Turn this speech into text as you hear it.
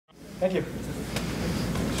Thank you.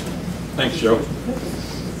 Thanks, Joe.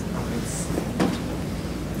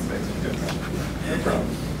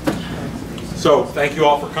 So, thank you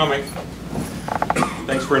all for coming.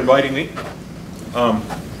 Thanks for inviting me.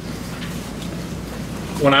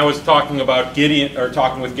 When I was talking with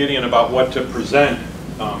Gideon about what to present,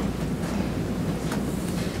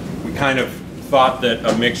 we kind of thought that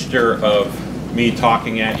a mixture of me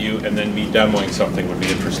talking at you and then me demoing something would be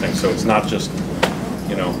interesting. So it's not just,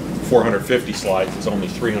 450 slides, it's only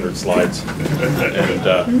 300 slides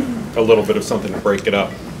and a little bit of something to break it up.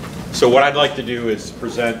 So what I'd like to do is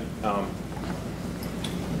present,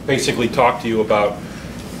 basically talk to you about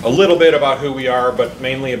a little bit about who we are, but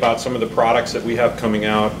mainly about some of the products that we have coming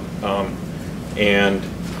out, and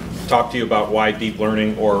talk to you about why deep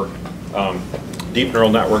learning or deep neural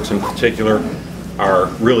networks in particular are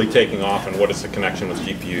really taking off and what is the connection with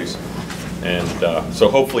GPUs. And so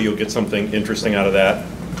hopefully you'll get something interesting out of that.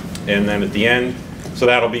 And then at the end, so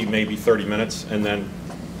that'll be maybe 30 minutes, and then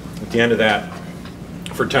at the end of that,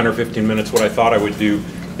 for 10 or 15 minutes, what I thought I would do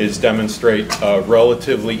is demonstrate a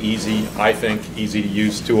relatively easy, I think, easy to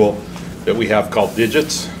use tool that we have called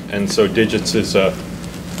Digits. And so Digits is a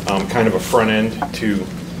kind of a front end to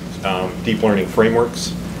deep learning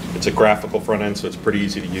frameworks. It's a graphical front end, so it's pretty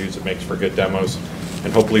easy to use. It makes for good demos,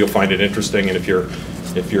 and hopefully you'll find it interesting. And if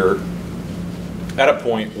you're at a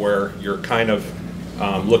point where you're kind of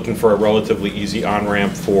looking for a relatively easy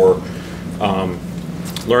on-ramp for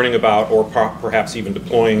learning about or perhaps even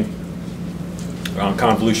deploying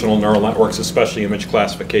convolutional neural networks, especially image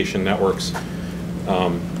classification networks,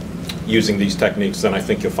 using these techniques, then I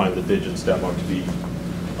think you'll find the Digits demo to be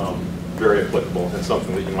very applicable and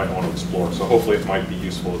something that you might want to explore. So hopefully it might be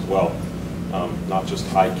useful as well, not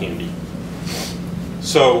just eye candy.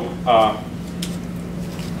 So,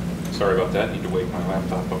 sorry about that, need to wake my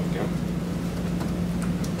laptop up again.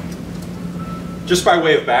 Just by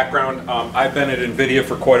way of background, I've been at NVIDIA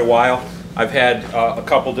for quite a while. I've had a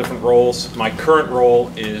couple different roles. My current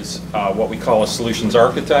role is what we call a solutions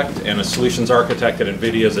architect, and a solutions architect at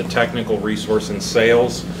NVIDIA is a technical resource in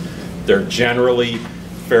sales. They're generally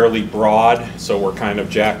fairly broad, so we're kind of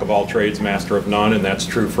jack of all trades, master of none, and that's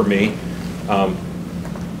true for me.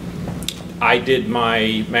 I did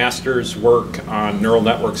my master's work on neural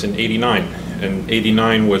networks in '89, and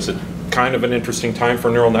 '89 was a kind of an interesting time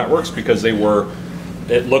for neural networks because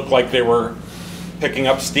it looked like they were picking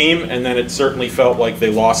up steam, and then it certainly felt like they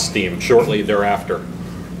lost steam shortly thereafter.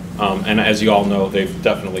 And as you all know, they've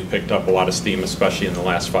definitely picked up a lot of steam, especially in the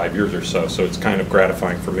last 5 years or so. So it's kind of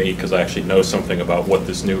gratifying for me because I actually know something about what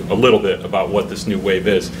this a little bit about what this new wave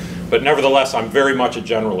is. But nevertheless, I'm very much a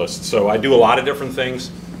generalist. So I do a lot of different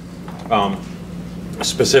things.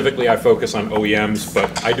 Specifically, I focus on OEMs,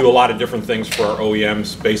 but I do a lot of different things for our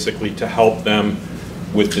OEMs, basically to help them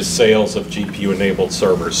with the sales of GPU-enabled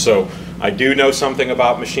servers. So I do know something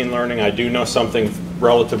about machine learning. I do know something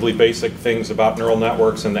relatively basic things about neural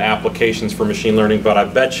networks and the applications for machine learning, but I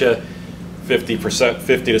bet you 50 to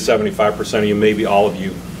 75% of you, maybe all of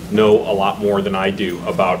you, know a lot more than I do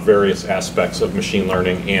about various aspects of machine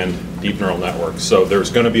learning and deep neural networks. So there's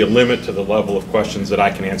going to be a limit to the level of questions that I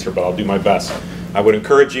can answer, but I'll do my best. I would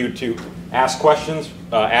encourage you to ask questions,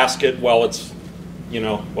 ask it while it's,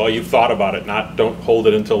 while you've thought about it, don't hold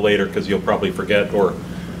it until later because you'll probably forget or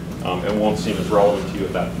it won't seem as relevant to you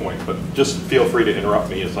at that point. But just feel free to interrupt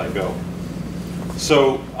me as I go.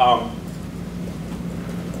 So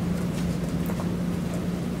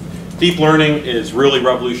deep learning is really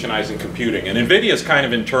revolutionizing computing, and NVIDIA is kind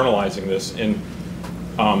of internalizing this in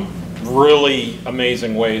really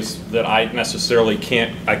amazing ways that I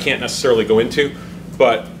can't necessarily go into.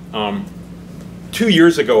 But 2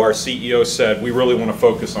 years ago, our CEO said, we really want to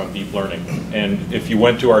focus on deep learning. And if you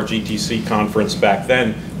went to our GTC conference back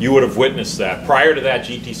then, you would have witnessed that. Prior to that,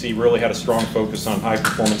 GTC really had a strong focus on high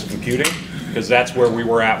performance computing, because that's where we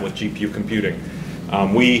were at with GPU computing.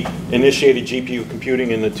 We initiated GPU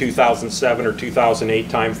computing in the 2007 or 2008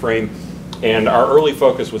 timeframe, and our early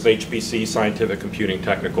focus was HPC, scientific computing,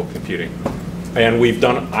 technical computing. And we've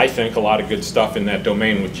done, I think, a lot of good stuff in that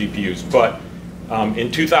domain with GPUs. But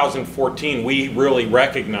in 2014, we really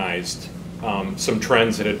recognized some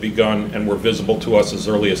trends that had begun and were visible to us as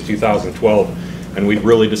early as 2012. And we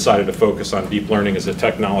really decided to focus on deep learning as a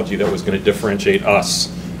technology that was going to differentiate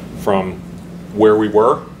us from where we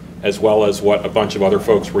were, as well as what a bunch of other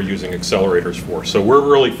folks were using accelerators for. So we're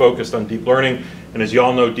really focused on deep learning. And as you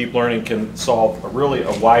all know, deep learning can solve really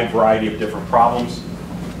a wide variety of different problems.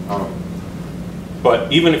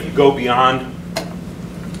 But even if you go beyond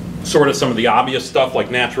sort of some of the obvious stuff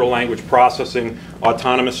like natural language processing,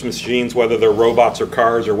 autonomous machines, whether they're robots or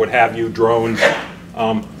cars or what have you, drones,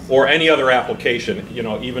 or any other application, you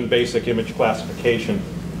know, even basic image classification.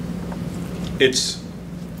 It's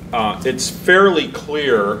fairly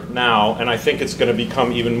clear now, and I think it's going to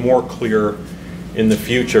become even more clear in the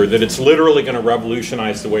future, that it's literally going to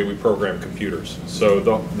revolutionize the way we program computers. So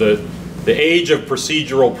the age of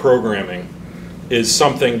procedural programming is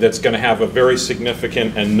something that's going to have a very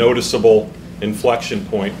significant and noticeable inflection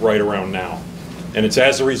point right around now. And it's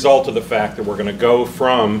as a result of the fact that we're going to go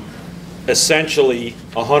from essentially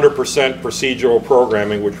 100% procedural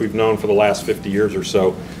programming, which we've known for the last 50 years or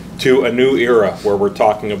so, to a new era where we're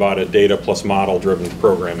talking about a data plus model driven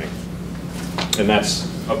programming. And that's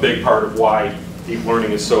a big part of why deep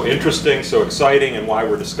learning is so interesting, so exciting, and why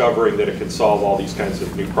we're discovering that it can solve all these kinds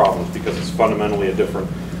of new problems, because it's fundamentally a different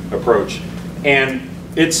approach. And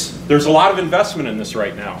there's a lot of investment in this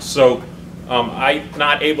right now. So I'm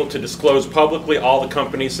not able to disclose publicly all the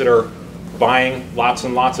companies that are buying lots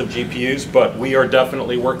and lots of GPUs, but we are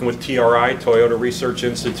definitely working with TRI, Toyota Research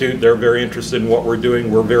Institute. They're very interested in what we're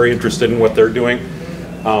doing. We're very interested in what they're doing.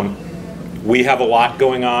 We have a lot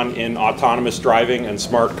going on in autonomous driving and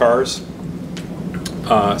smart cars.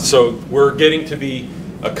 So we're getting to be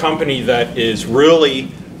a company that is really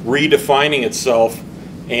redefining itself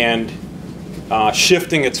and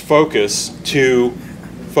shifting its focus to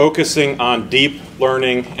focusing on deep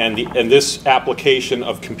learning and this application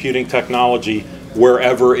of computing technology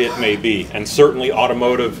wherever it may be. And certainly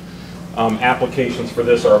automotive applications for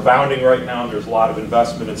this are abounding right now. There's a lot of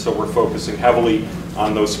investment, and so we're focusing heavily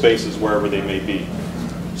on those spaces wherever they may be.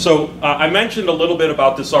 So I mentioned a little bit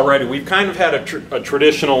about this already. We've kind of had a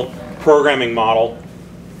traditional programming model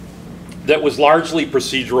that was largely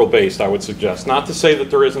procedural based, I would suggest. Not to say that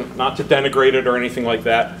there isn't, not to denigrate it or anything like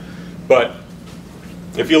that, but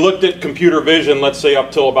if you looked at computer vision, let's say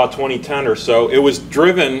up till about 2010 or so, it was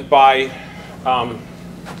driven by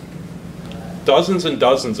dozens and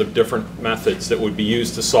dozens of different methods that would be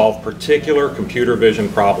used to solve particular computer vision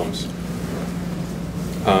problems.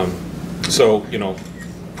 So, you know,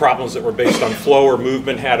 problems that were based on flow or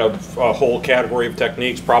movement had a whole category of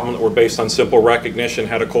techniques. Problems that were based on simple recognition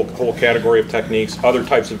had a whole category of techniques. Other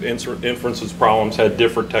types of inferences problems had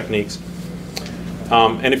different techniques.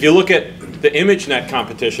 And if you look at the ImageNet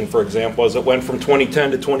competition, for example, as it went from 2010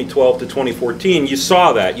 to 2012 to 2014, you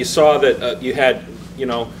saw that. You saw that you had, you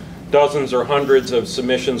know, dozens or hundreds of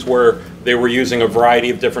submissions where they were using a variety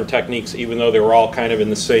of different techniques, even though they were all kind of in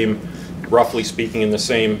the same, roughly speaking, in the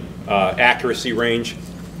same accuracy range.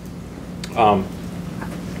 And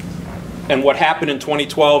what happened in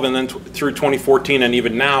 2012 and then through 2014 and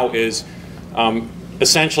even now is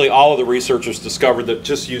essentially all of the researchers discovered that,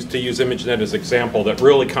 just to use ImageNet as an example, that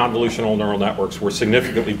really convolutional neural networks were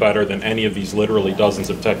significantly better than any of these literally dozens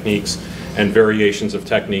of techniques and variations of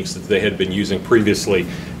techniques that they had been using previously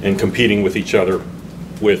and competing with each other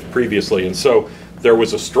with previously. And so there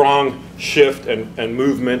was a strong shift and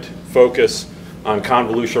movement focus on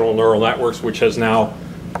convolutional neural networks, which has now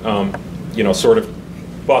you know, sort of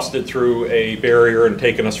busted through a barrier and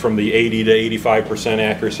taken us from the 80 to 85%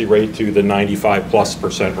 accuracy rate to the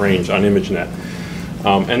 95+% range on ImageNet.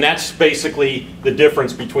 And that's basically the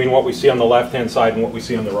difference between what we see on the left-hand side and what we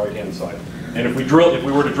see on the right-hand side. And if we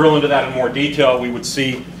were to drill into that in more detail, we would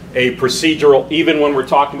see a procedural, even when we're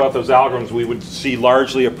talking about those algorithms, we would see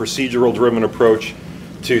largely a procedural-driven approach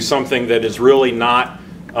to something that is really not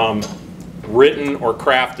written or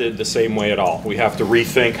crafted the same way at all. We have to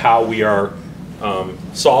rethink how we are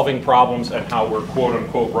solving problems and how we're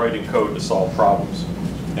quote-unquote writing code to solve problems.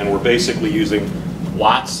 And we're basically using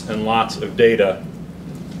lots and lots of data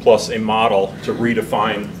plus a model to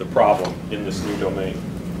redefine the problem in this new domain.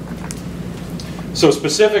 So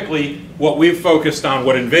specifically, what we've focused on,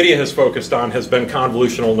 what NVIDIA has focused on, has been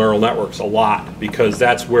convolutional neural networks a lot, because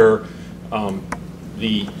that's where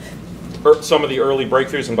some of the early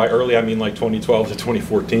breakthroughs, and by early I mean like 2012 to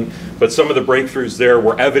 2014, but some of the breakthroughs there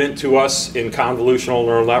were evident to us in convolutional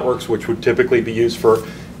neural networks, which would typically be used for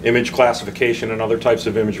image classification and other types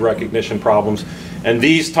of image recognition problems. And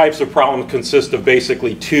these types of problems consist of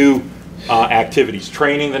basically two activities: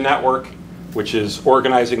 training the network, which is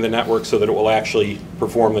organizing the network so that it will actually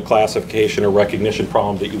perform the classification or recognition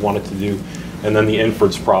problem that you want it to do, and then the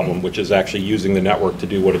inference problem, which is actually using the network to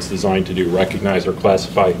do what it's designed to do, recognize or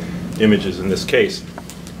classify images in this case.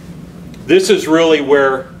 This is really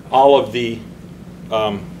where all of the,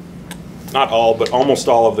 not all, but almost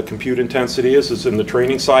all of the compute intensity is in the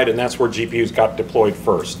training side, and that's where GPUs got deployed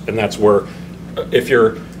first. And that's where, if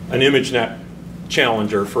you're an ImageNet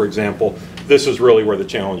challenger, for example, this is really where the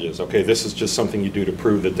challenge is. Okay, this is just something you do to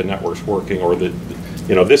prove that the network's working, or that,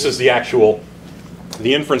 you know, this is the actual,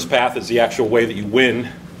 the inference path is the actual way that you win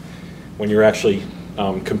when you're actually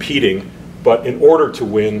competing, but in order to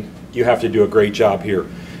win, you have to do a great job here.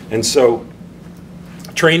 And so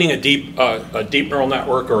training a deep neural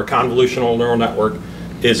network or a convolutional neural network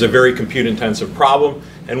is a very compute-intensive problem.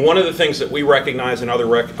 And one of the things that we recognize and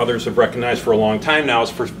others have recognized for a long time now is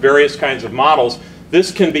for various kinds of models,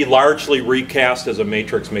 this can be largely recast as a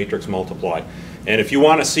matrix multiply. And if you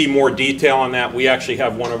want to see more detail on that, we actually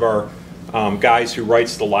have one of our guys who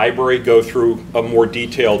writes the library go through a more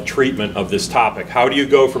detailed treatment of this topic. How do you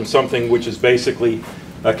go from something which is basically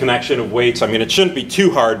a connection of weights? I mean, it shouldn't be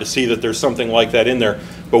too hard to see that there's something like that in there,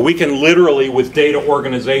 but we can literally, with data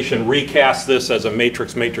organization, recast this as a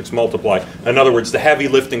matrix multiply. In other words, the heavy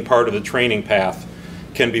lifting part of the training path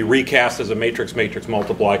can be recast as a matrix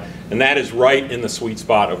multiply, and that is right in the sweet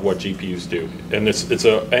spot of what GPUs do. And it's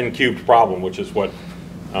a n-cubed problem, which is what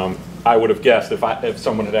I would have guessed if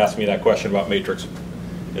someone had asked me that question about matrix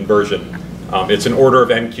inversion. It's an order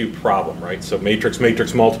of n-cubed problem, right? So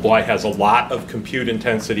matrix multiply has a lot of compute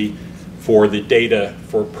intensity for the data,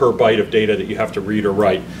 for per byte of data that you have to read or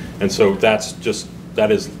write. And so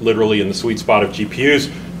that is literally in the sweet spot of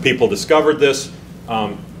GPUs. People discovered this.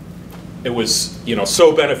 It was,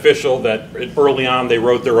 so beneficial that early on they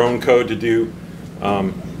wrote their own code to do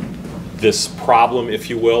this problem, if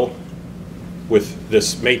you will, with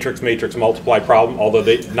this matrix multiply problem, although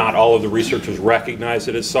not all of the researchers recognize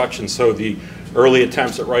it as such. And so the early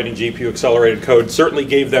attempts at writing GPU accelerated code certainly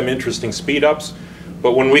gave them interesting speed ups.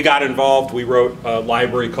 But when we got involved, we wrote a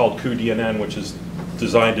library called cuDNN, which is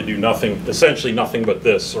designed to do essentially nothing but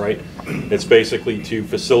this, right? It's basically to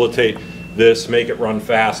facilitate this, make it run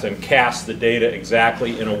fast, and cast the data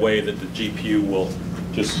exactly in a way that the GPU will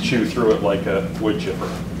just chew through it like a wood chipper.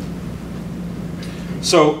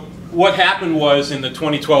 So what happened was in the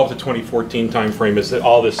 2012 to 2014 timeframe is that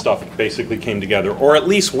all this stuff basically came together, or at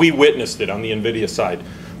least we witnessed it on the NVIDIA side.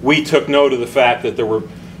 We took note of the fact that there were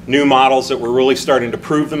new models that were really starting to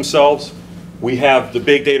prove themselves. We have the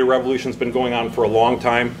big data revolution's been going on for a long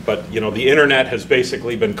time, but the internet has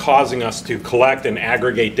basically been causing us to collect and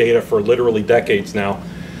aggregate data for literally decades now.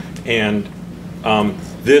 And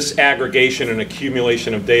this aggregation and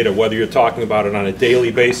accumulation of data, whether you're talking about it on a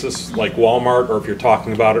daily basis like Walmart, or if you're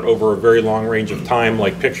talking about it over a very long range of time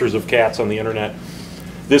like pictures of cats on the internet,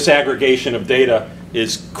 this aggregation of data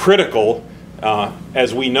is critical,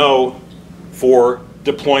 as we know, for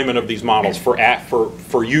deployment of these models,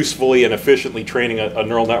 for usefully and efficiently training a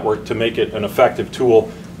neural network to make it an effective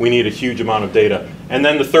tool. We need a huge amount of data. And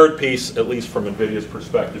then the third piece, at least from NVIDIA's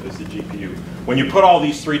perspective, is the GPU. When you put all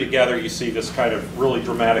these three together, you see this kind of really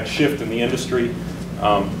dramatic shift in the industry.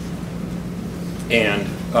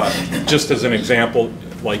 Just as an example,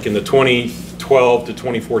 like in the 2012 to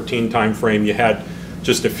 2014 timeframe, you had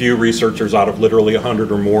just a few researchers out of literally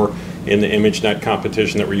 100 or more in the ImageNet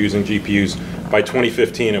competition that were using GPUs. By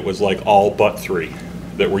 2015, it was like all but 3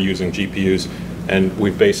 that were using GPUs, and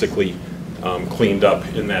we've basically cleaned up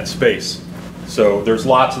in that space. So there's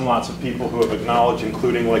lots and lots of people who have acknowledged,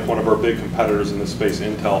 including like one of our big competitors in this space,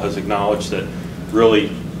 Intel, has acknowledged that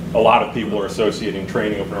really a lot of people are associating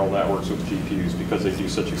training of neural networks with GPUs because they do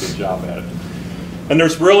such a good job at it. And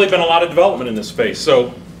there's really been a lot of development in this space.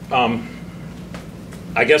 So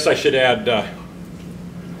I guess I should add,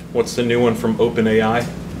 what's the new one from OpenAI?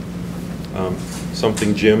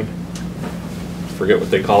 Something Jim, forget what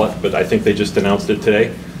they call it, but I think they just announced it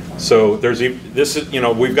today. So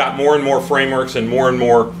we've got more and more frameworks and more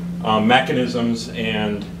mechanisms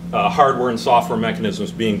and hardware and software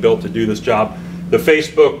mechanisms being built to do this job. The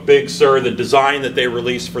Facebook Big Sur, the design that they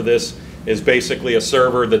released for this is basically a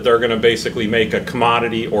server that they're going to basically make a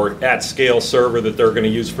commodity or at-scale server that they're going to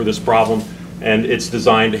use for this problem. And it's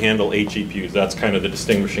designed to handle 8 GPUs. That's kind of the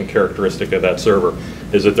distinguishing characteristic of that server,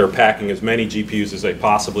 is that they're packing as many GPUs as they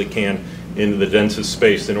possibly can into the densest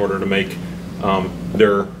space in order to make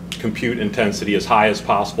their compute intensity as high as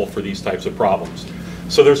possible for these types of problems.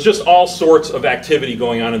 So there's just all sorts of activity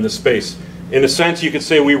going on in this space. In a sense, you could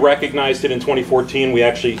say we recognized it in 2014. We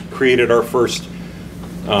actually created our first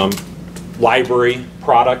library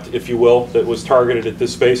product, if you will, that was targeted at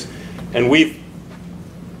this space. And this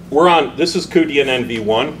is cuDNN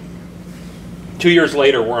v1. 2 years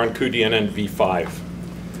later, we're on cuDNN v5.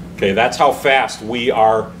 Okay, that's how fast we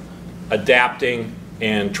are adapting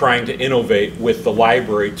and trying to innovate with the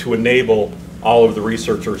library to enable all of the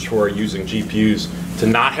researchers who are using GPUs to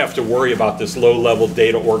not have to worry about this low-level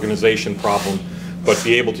data organization problem, but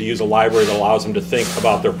be able to use a library that allows them to think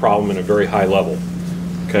about their problem in a very high level.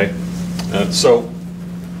 Okay, so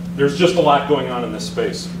there's just a lot going on in this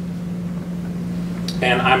space.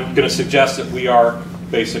 And I'm going to suggest that we are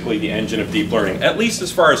basically the engine of deep learning, at least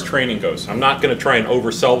as far as training goes. I'm not going to try and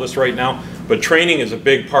oversell this right now, But training is a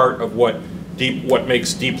big part of what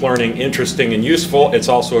makes deep learning interesting and useful. It's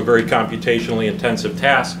also a very computationally intensive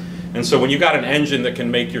task. And so when you got an engine that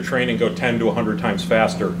can make your training go 10 to 100 times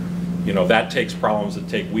faster, you know, that takes problems that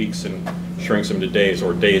take weeks and shrinks them to days,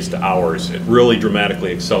 or days to hours. It really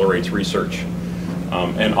dramatically accelerates research.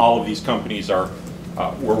 And all of these companies are,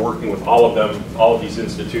 we're working with all of them, all of these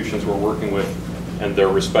institutions we're working with, and their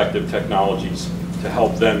respective technologies to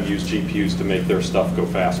help them use GPUs to make their stuff go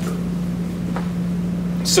faster.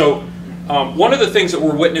 So one of the things that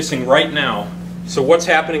we're witnessing right now, so what's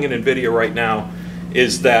happening in NVIDIA right now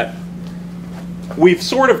is that we've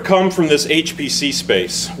sort of come from this HPC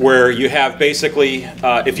space where you have basically,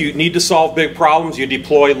 if you need to solve big problems, you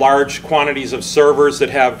deploy large quantities of servers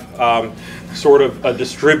that have sort of a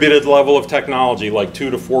distributed level of technology, like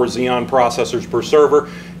 2 to 4 Xeon processors per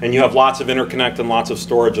server, and you have lots of interconnect and lots of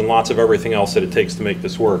storage and lots of everything else that it takes to make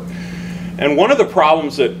this work. And one of the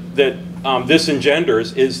problems that this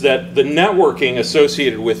engenders is that the networking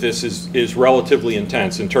associated with this is relatively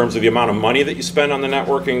intense in terms of the amount of money that you spend on the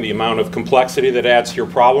networking, the amount of complexity that adds to your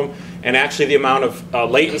problem, and actually the amount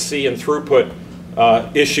of latency and throughput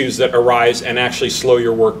issues that arise and actually slow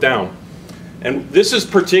your work down. And this is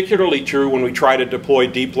particularly true when we try to deploy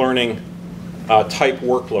deep learning type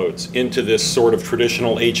workloads into this sort of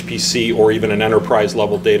traditional HPC or even an enterprise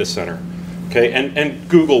level data center. Okay, and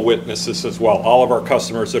Google witnessed this as well. All of our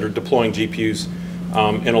customers that are deploying GPUs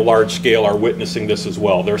in a large scale are witnessing this as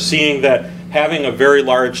well. They're seeing that having a very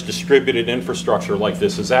large distributed infrastructure like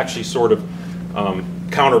this is actually sort of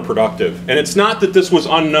counterproductive. And it's not that this was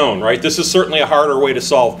unknown, right? This is certainly a harder way to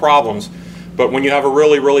solve problems, but when you have a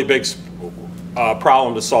really, really big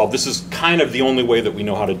problem to solve, this is kind of the only way that we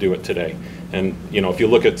know how to do it today. And you know, if you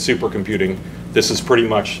look at supercomputing, this is pretty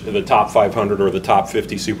much the top 500 or the top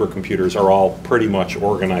 50 supercomputers are all pretty much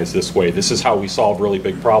organized this way. This is how we solve really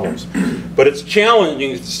big problems. But it's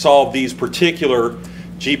challenging to solve these particular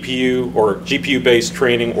GPU or GPU-based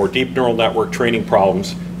training or deep neural network training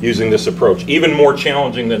problems using this approach, even more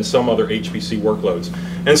challenging than some other HPC workloads.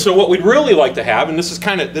 And so what we'd really like to have, and this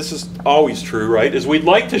is always true, right, is we'd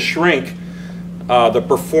like to shrink the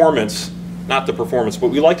performance, not the performance, but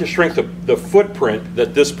we like to shrink the footprint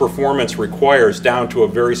that this performance requires down to a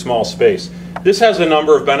very small space. This has a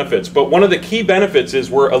number of benefits, but one of the key benefits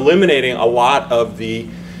is we're eliminating a lot of the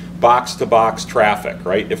box-to-box traffic,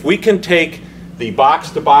 right? If we can take the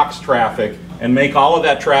box-to-box traffic and make all of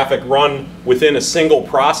that traffic run within a single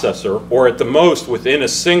processor, or at the most within a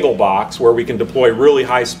single box where we can deploy really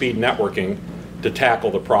high-speed networking to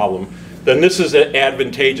tackle the problem, then this is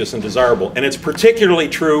advantageous and desirable. And it's particularly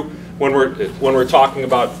true when we're talking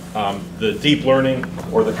about the deep learning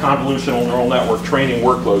or the convolutional neural network training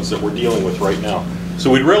workloads that we're dealing with right now. So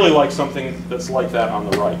we'd really like something that's like that on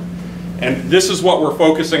the right. And this is what we're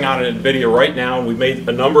focusing on at NVIDIA right now. And we made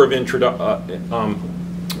a number of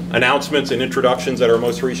announcements and introductions at our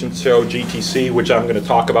most recent show, GTC, which I'm going to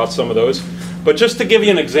talk about some of those. But just to give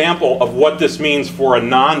you an example of what this means for a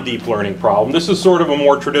non-deep learning problem, this is sort of a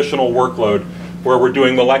more traditional workload where we're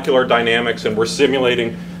doing molecular dynamics and we're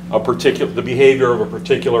simulating the behavior of a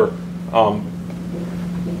particular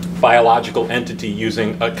biological entity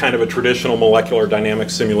using a kind of a traditional molecular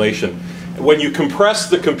dynamics simulation. When you compress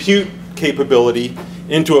the compute capability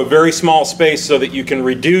into a very small space so that you can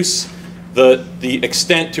reduce the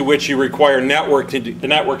extent to which you require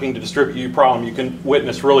networking to distribute your problem, you can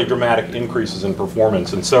witness really dramatic increases in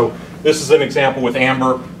performance. And so this is an example with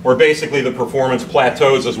Amber where basically the performance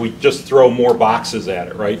plateaus as we just throw more boxes at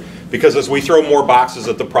it, right? Because as we throw more boxes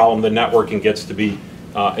at the problem, the networking gets to be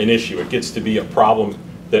an issue. It gets to be a problem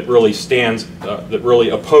that really that really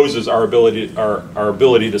opposes our ability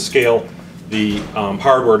to scale the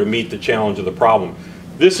hardware to meet the challenge of the problem.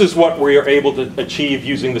 This is what we are able to achieve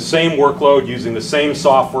using the same workload, using the same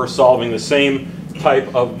software, solving the same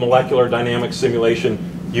type of molecular dynamics simulation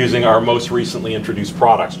using our most recently introduced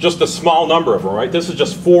products. Just a small number of them, right? This is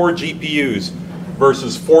just 4 GPUs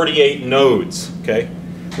versus 48 nodes, okay?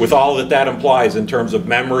 With all that implies in terms of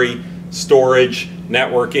memory, storage,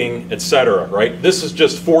 networking, etc., right? This is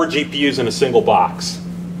just 4 GPUs in a single box.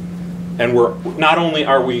 And not only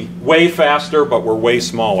are we way faster, but we're way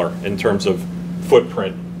smaller in terms of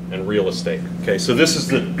footprint and real estate. Okay, so this is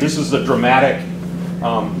the dramatic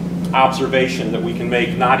observation that we can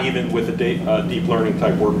make, not even with a deep learning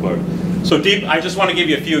type workload. So I just want to give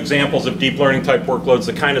you a few examples of deep learning type workloads,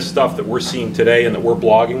 the kind of stuff that we're seeing today and that we're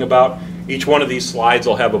blogging about. Each one of these slides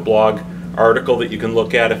will have a blog article that you can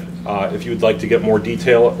look at if you would like to get more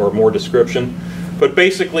detail or more description. But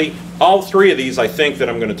basically, all 3 of these, I think, that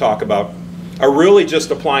I'm going to talk about are really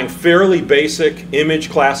just applying fairly basic image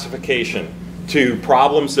classification to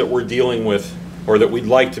problems that we're dealing with or that we'd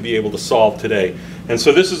like to be able to solve today. And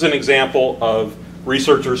so this is an example of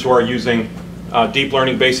researchers who are using deep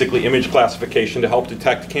learning, basically image classification, to help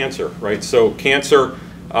detect cancer, right? So cancer,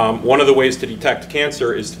 one of the ways to detect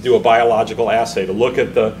cancer is to do a biological assay, to look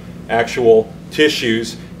at the actual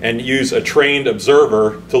tissues and use a trained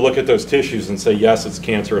observer to look at those tissues and say, yes, it's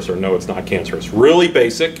cancerous, or no, it's not cancerous. Really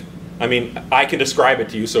basic. I mean, I can describe it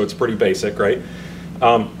to you, so it's pretty basic, right?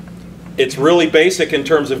 It's really basic in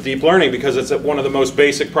terms of deep learning because it's one of the most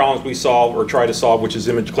basic problems we solve or try to solve, which is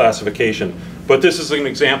image classification. But this is an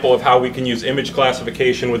example of how we can use image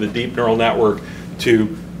classification with a deep neural network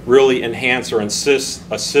to really enhance or assist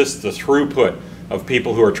the throughput of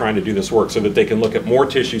people who are trying to do this work so that they can look at more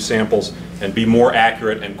tissue samples and be more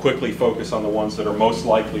accurate and quickly focus on the ones that are most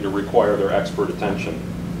likely to require their expert attention.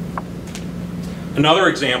 Another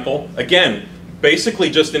example, again, basically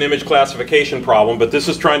just an image classification problem, but this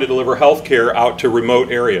is trying to deliver healthcare out to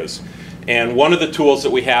remote areas. And one of the tools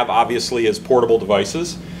that we have, obviously, is portable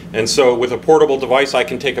devices. And so with a portable device, I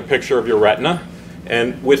can take a picture of your retina.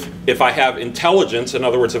 And if I have intelligence, in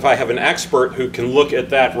other words, if I have an expert who can look at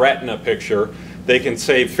that retina picture, they can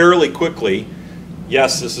say fairly quickly,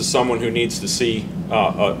 yes, this is someone who needs to see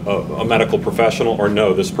a medical professional, or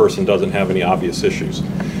no, this person doesn't have any obvious issues.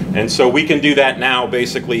 And so we can do that now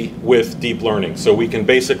basically with deep learning. So we can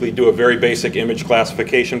basically do a very basic image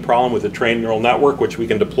classification problem with a trained neural network, which we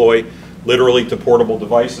can deploy literally to portable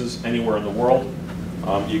devices anywhere in the world.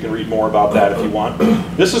 You can read more about that if you want.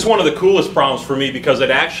 This is one of the coolest problems for me because it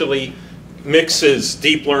actually mixes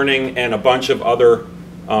deep learning and a bunch of other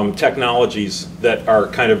technologies that are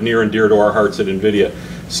kind of near and dear to our hearts at NVIDIA.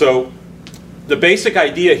 So the basic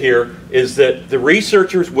idea here is that the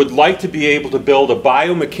researchers would like to be able to build a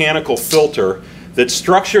biomechanical filter that's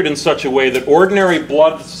structured in such a way that ordinary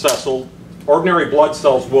blood cells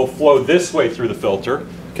will flow this way through the filter.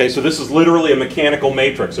 Okay, so this is literally a mechanical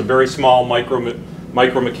matrix, a very small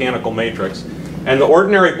micromechanical matrix. And the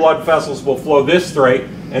ordinary blood vessels will flow this way,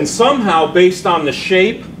 and somehow, based on the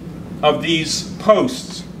shape of these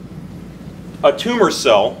posts, a tumor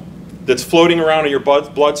cell that's floating around in your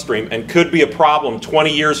bloodstream and could be a problem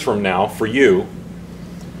 20 years from now for you,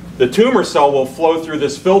 the tumor cell will flow through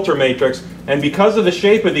this filter matrix, and because of the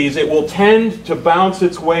shape of these, it will tend to bounce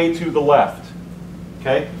its way to the left,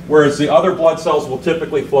 okay? Whereas the other blood cells will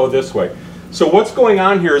typically flow this way. So what's going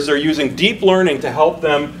on here is they're using deep learning to help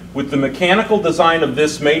them with the mechanical design of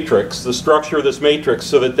this matrix, the structure of this matrix,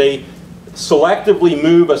 so that they selectively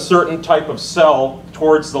move a certain type of cell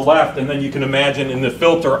towards the left, and then you can imagine in the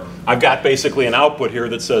filter, I've got basically an output here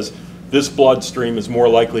that says this bloodstream is more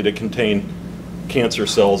likely to contain cancer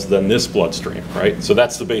cells than this bloodstream, right? So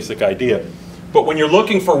that's the basic idea. But when you're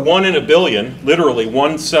looking for 1 in a billion, literally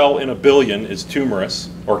 1 cell in a billion is tumorous,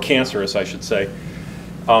 or cancerous, I should say.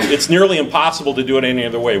 It's nearly impossible to do it any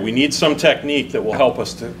other way. We need some technique that will help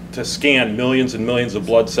us to scan millions and millions of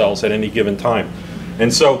blood cells at any given time.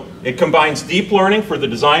 And so it combines deep learning for the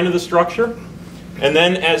design of the structure, and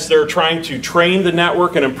then as they're trying to train the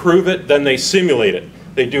network and improve it, then they simulate it.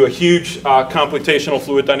 They do a huge computational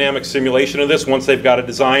fluid dynamics simulation of this. Once they've got a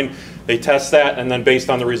design, they test that, and then based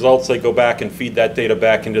on the results, they go back and feed that data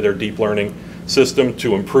back into their deep learning system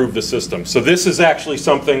to improve the system. So this is actually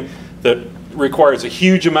something that requires a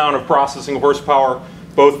huge amount of processing horsepower,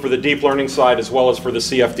 both for the deep learning side as well as for the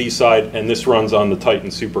CFD side, and this runs on the Titan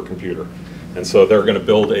supercomputer. And so they're going to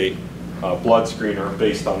build a blood screener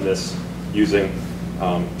based on this using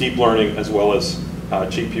deep learning as well as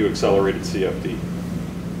GPU accelerated CFD.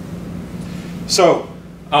 So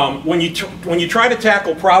when you try to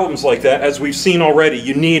tackle problems like that, as we've seen already,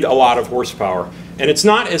 you need a lot of horsepower. And it's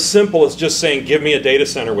not as simple as just saying, give me a data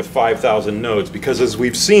center with 5,000 nodes, because as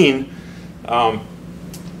we've seen,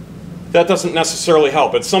 that doesn't necessarily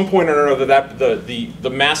help. At some point or another, the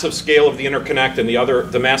massive scale of the interconnect and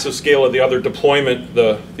the massive scale of the other deployment,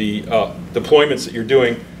 the deployments that you're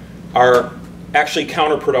doing are actually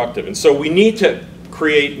counterproductive. And so we need to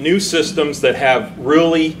create new systems that have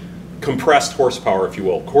really compressed horsepower, if you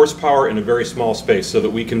will, horsepower in a very small space, so that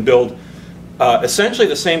we can build essentially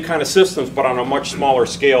the same kind of systems but on a much smaller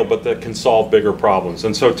scale, but that can solve bigger problems.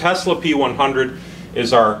 And so Tesla P100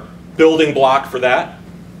 is our building block for that.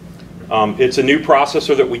 It's a new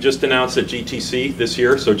processor that we just announced at GTC this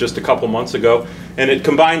year, so just a couple months ago, and it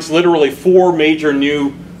combines literally 4 major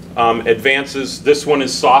new advances. This one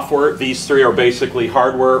is software. These 3 are basically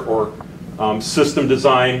hardware or system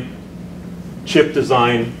design, chip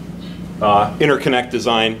design, interconnect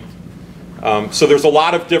design. So there's a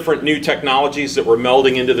lot of different new technologies that we're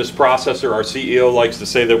melding into this processor. Our CEO likes to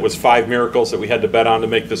say that it was 5 miracles that we had to bet on to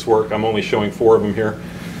make this work. I'm only showing 4 of them here.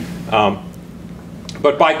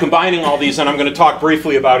 But by combining all these, and I'm going to talk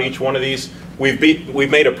briefly about each one of these, we've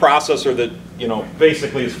made a processor that, you know,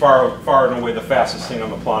 basically is far and away the fastest thing on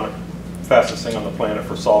the planet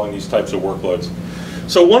for solving these types of workloads.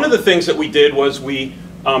 So one of the things that we did was we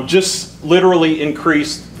just literally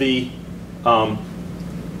increased the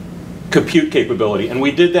compute capability, and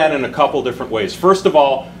we did that in a couple different ways. First of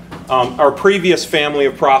all, our previous family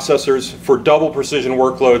of processors for double precision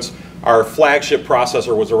workloads, our flagship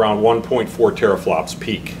processor was around 1.4 teraflops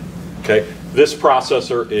peak. Okay, this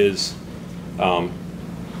processor is 5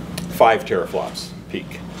 teraflops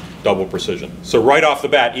peak, double precision. So right off the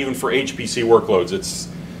bat, even for HPC workloads, it's,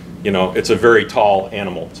 you know, it's a very tall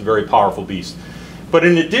animal. It's a very powerful beast. But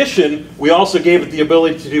in addition, we also gave it the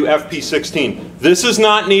ability to do FP16. This is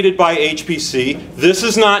not needed by HPC. This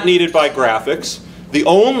is not needed by graphics. The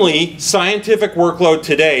only scientific workload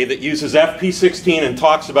today that uses FP16 and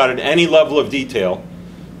talks about it at any level of detail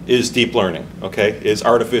is deep learning, okay, is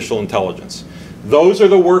artificial intelligence. Those are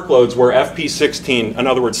the workloads where FP16, in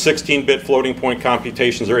other words, 16-bit floating point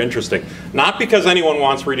computations are interesting. Not because anyone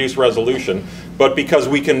wants reduced resolution, but because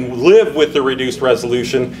we can live with the reduced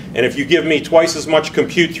resolution, and if you give me twice as much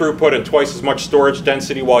compute throughput and twice as much storage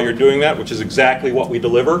density while you're doing that, which is exactly what we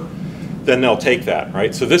deliver, then they'll take that,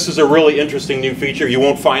 right? So this is a really interesting new feature. You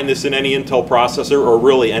won't find this in any Intel processor or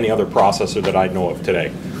really any other processor that I know of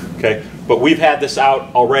today, okay? But we've had this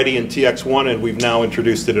out already in TX1, and we've now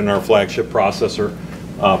introduced it in our flagship processor,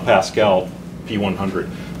 Pascal P100.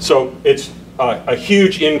 So it's a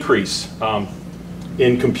huge increase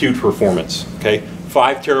in compute performance, okay?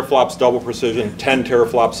 5 teraflops double precision, 10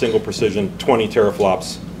 teraflops single precision, 20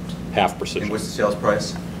 teraflops half precision. And what's the sales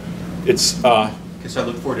price? It's Because I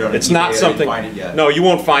look forward to it on it's eBay, not something. I didn't find it yet. No, you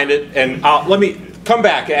won't find it. And let me come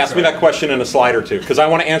back and ask me that question in a slide or two, because I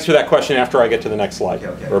want to answer that question after I get to the next slide,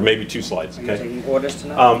 or maybe 2 slides. Are you Okay. taking orders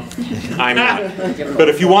tonight? I'm not. But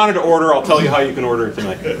if you wanted to order, I'll tell you how you can order it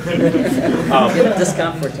tonight. Give a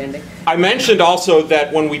discount for attending. I mentioned also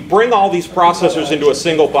that when we bring all these processors into a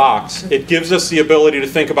single box, it gives us the ability to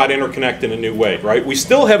think about interconnect in a new way, right? We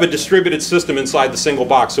still have a distributed system inside the single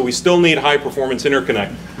box, so we still need high performance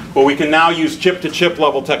interconnect. But we can now use chip-to-chip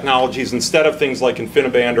level technologies instead of things like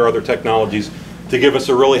InfiniBand or other technologies to give us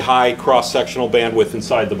a really high cross-sectional bandwidth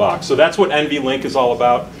inside the box. So that's what NVLink is all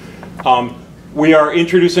about. We are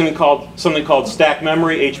introducing something called stack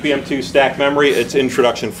memory, HBM2 stack memory. It's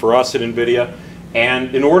introduction for us at NVIDIA.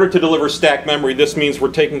 And in order to deliver stack memory, this means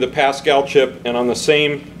we're taking the Pascal chip, and on the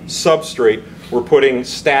same substrate, we're putting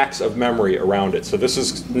stacks of memory around it. So this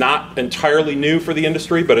is not entirely new for the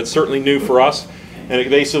industry, but it's certainly new for us. And it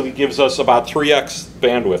basically gives us about 3x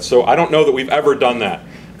bandwidth. So I don't know that we've ever done that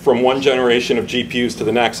from one generation of GPUs to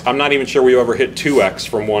the next. I'm not even sure we've ever hit 2x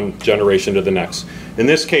from one generation to the next. In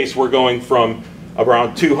this case, we're going from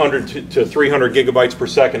around 200 to 300 gigabytes per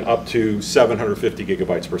second up to 750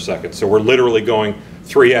 gigabytes per second. So we're literally going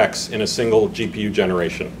 3x in a single GPU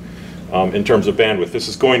generation in terms of bandwidth. This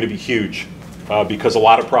is going to be huge because a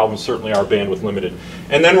lot of problems certainly are bandwidth limited.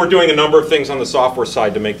 And then we're doing a number of things on the software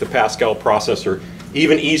side to make the Pascal processor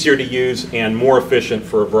even easier to use and more efficient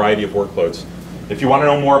for a variety of workloads. If you want to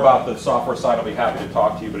know more about the software side, I'll be happy to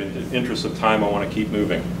talk to you, but in the interest of time, I want to keep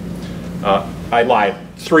moving. I lied.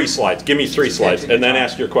 3 slides. Give me 3 slides, and then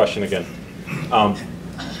ask your question again.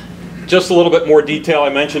 Just a little bit more detail. I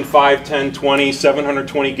mentioned 5, 10, 20,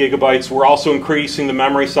 720 gigabytes. We're also increasing the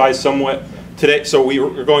memory size somewhat today. So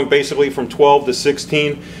we're going basically from 12 to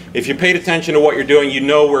 16. If you paid attention to what you're doing, you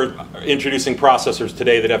know we're introducing processors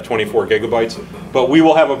today that have 24 gigabytes. But we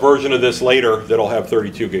will have a version of this later that'll have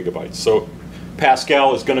 32 gigabytes. So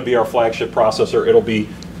Pascal is going to be our flagship processor. It'll be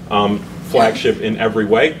flagship in every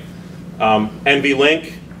way.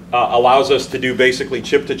 NVLink allows us to do basically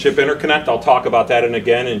chip-to-chip interconnect. I'll talk about that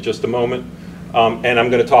in just a moment. And I'm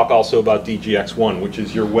going to talk also about DGX1, which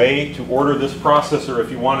is your way to order this processor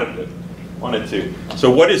if you wanted to. So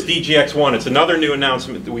what is DGX1? It's another new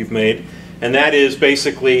announcement that we've made, and that is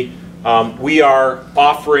basically we are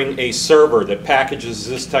offering a server that packages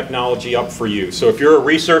this technology up for you. So if you're a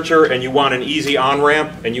researcher and you want an easy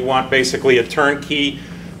on-ramp and you want basically a turnkey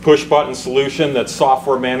push-button solution that's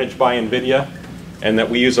software managed by NVIDIA and that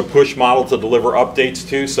we use a push model to deliver updates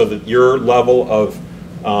to so that your level of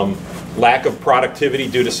lack of productivity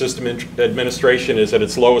due to system administration is at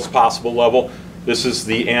its lowest possible level, this is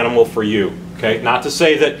the animal for you. Okay? Not to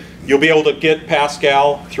say that you'll be able to get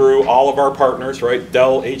Pascal through all of our partners, right?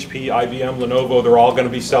 Dell, HP, IBM, Lenovo, they're all going to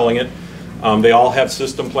be selling it. They all have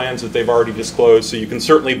system plans that they've already disclosed, so you can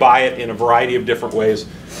certainly buy it in a variety of different ways.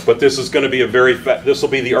 But this is going to be this will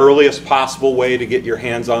be the earliest possible way to get your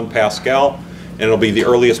hands on Pascal, and it'll be the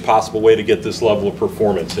earliest possible way to get this level of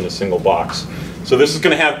performance in a single box. So this is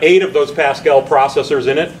going to have 8 of those Pascal processors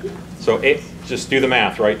in it. So just do the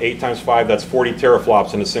math, right? 8 times 5, that's 40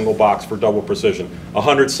 teraflops in a single box for double precision.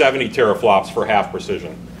 170 teraflops for half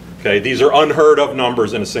precision. Okay, these are unheard of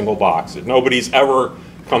numbers in a single box. Nobody's ever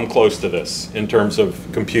come close to this in terms of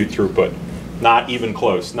compute throughput. Not even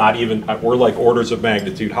close. Not even, we're like orders of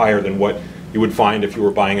magnitude higher than what you would find if you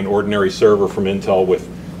were buying an ordinary server from Intel with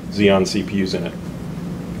Xeon CPUs in it.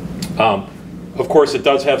 Of course, it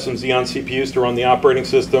does have some Xeon CPUs to run the operating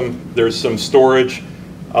system. There's some storage.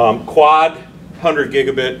 Quad 100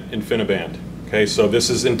 gigabit InfiniBand. Okay, so this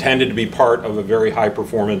is intended to be part of a very high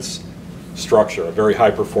performance structure, a very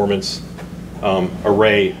high performance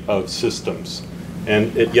array of systems.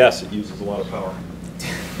 And yes, it uses a lot of power.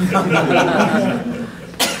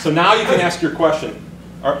 So now you can ask your question.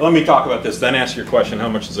 Or let me talk about this, then ask your question, how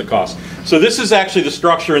much does it cost? So this is actually the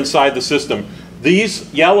structure inside the system.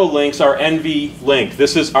 These yellow links are NVLink.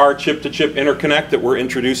 This is our chip-to-chip interconnect that we're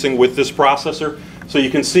introducing with this processor. So you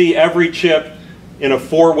can see every chip in a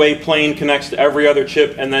 4-way plane connects to every other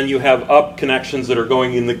chip, and then you have up connections that are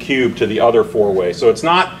going in the cube to the other 4-way. So it's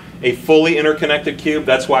not a fully interconnected cube.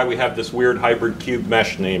 That's why we have this weird hybrid cube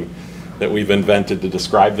mesh name that we've invented to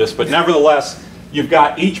describe this. But nevertheless, you've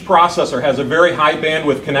got each processor has a very high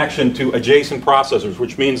bandwidth connection to adjacent processors,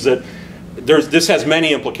 which means that this has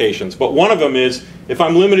many implications. But one of them is, if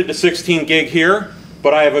I'm limited to 16 gig here,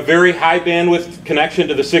 but I have a very high bandwidth connection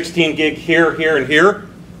to the 16 gig here, here, and here,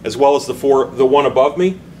 as well as the one above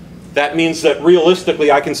me, that means that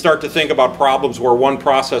realistically I can start to think about problems where one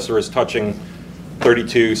processor is touching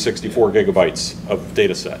 32, 64 gigabytes of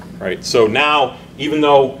data set, right? So now, even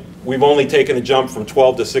though we've only taken a jump from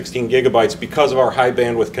 12 to 16 gigabytes because of our high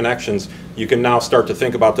bandwidth connections, you can now start to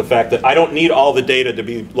think about the fact that I don't need all the data to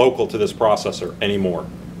be local to this processor anymore,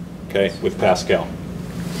 okay, with Pascal.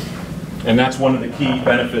 And that's one of the key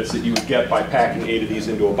benefits that you would get by packing 8 of these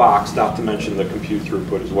into a box, not to mention the compute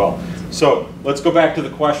throughput as well. So let's go back to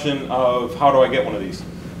the question of how do I get one of these?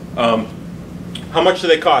 How much do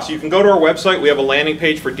they cost? You can go to our website. We have a landing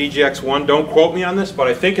page for DGX1. Don't quote me on this, but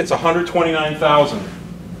I think it's $129,000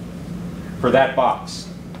 for that box.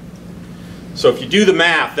 So if you do the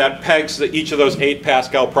math, that pegs each of those 8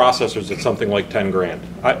 Pascal processors at something like 10 grand.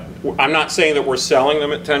 I'm not saying that we're selling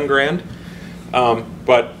them at 10 grand,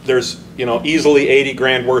 but there's easily 80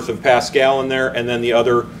 grand worth of Pascal in there, and then the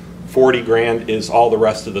other 40 grand is all the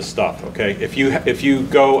rest of the stuff. Okay, if you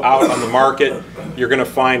go out on the market, you're going to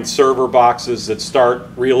find server boxes that start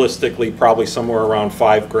realistically probably somewhere around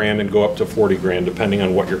 5 grand and go up to 40 grand depending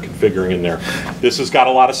on what you're configuring in there. This has got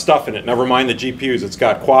a lot of stuff in it. Never mind the GPUs. It's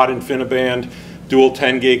got quad InfiniBand, dual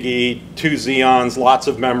 10 gig E, 2 Xeons, lots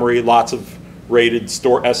of memory, lots of rated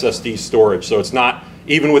SSD storage. So it's not,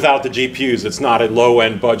 even without the GPUs, it's not a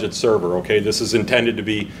low-end budget server. Okay, this is intended to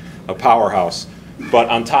be a powerhouse. But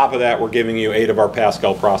on top of that, we're giving you 8 of our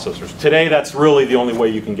Pascal processors. Today, that's really the only way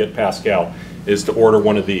you can get Pascal, is to order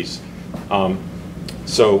one of these.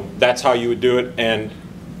 So that's how you would do it. And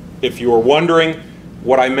if you were wondering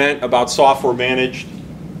what I meant about software managed,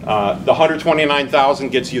 the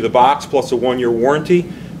 $129,000 gets you the box plus a 1-year warranty.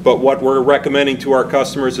 But what we're recommending to our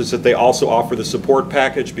customers is that they also offer the support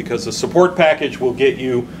package, because the support package will get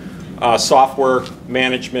you software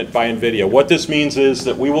management by NVIDIA. What this means is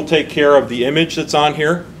that we will take care of the image that's on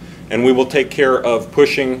here, and we will take care of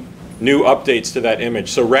pushing new updates to that image.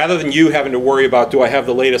 So rather than you having to worry about, do I have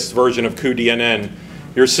the latest version of cuDNN,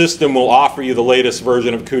 your system will offer you the latest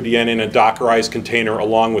version of cuDNN in a Dockerized container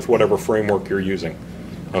along with whatever framework you're using.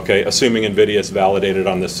 Okay, assuming NVIDIA is validated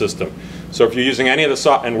on this system. So if you're using any of the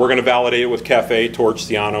software, and we're going to validate it with Caffe, Torch,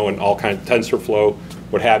 Theano, and all kinds of TensorFlow,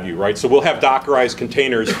 what have you, right? So we'll have Dockerized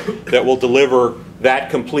containers that will deliver that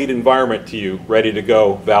complete environment to you, ready to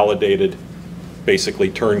go, validated, basically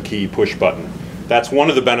turnkey push button. That's one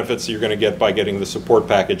of the benefits that you're going to get by getting the support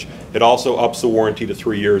package. It also ups the warranty to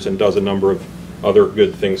 3 years and does a number of other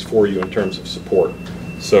good things for you in terms of support.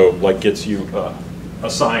 So, like, gets you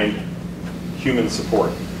assigned human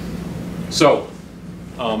support. So,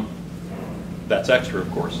 that's extra,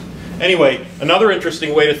 of course. Anyway, another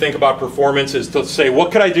interesting way to think about performance is to say,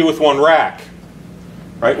 what could I do with one rack?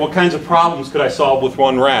 Right? What kinds of problems could I solve with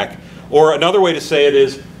one rack? Or another way to say it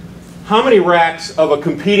is, how many racks of a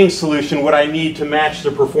competing solution would I need to match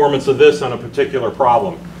the performance of this on a particular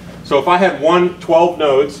problem? So if I had 12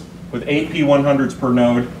 nodes with 8 P100s per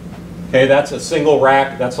node, okay, that's a single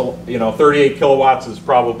rack. That's 38 kilowatts is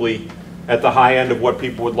probably at the high end of what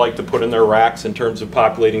people would like to put in their racks in terms of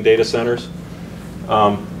populating data centers.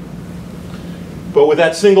 But with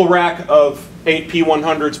that single rack of 8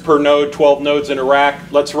 P100s per node, 12 nodes in a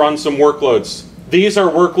rack, let's run some workloads. These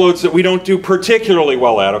are workloads that we don't do particularly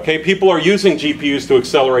well at, okay? People are using GPUs to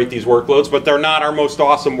accelerate these workloads, but they're not our most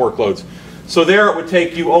awesome workloads. So there it would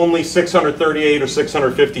take you only 638 or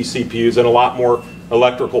 650 CPUs and a lot more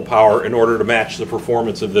electrical power in order to match the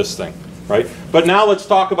performance of this thing, right? But now let's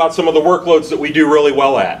talk about some of the workloads that we do really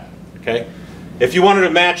well at, okay? If you wanted to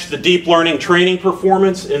match the deep learning training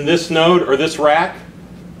performance in this node or this rack,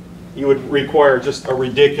 you would require just a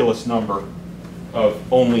ridiculous number of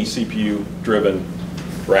only CPU-driven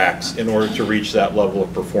racks in order to reach that level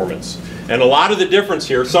of performance. And a lot of the difference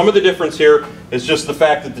here, some of the difference here is just the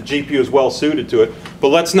fact that the GPU is well suited to it. But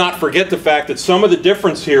let's not forget the fact that some of the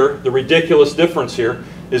difference here, the ridiculous difference here,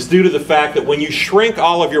 is due to the fact that when you shrink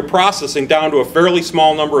all of your processing down to a fairly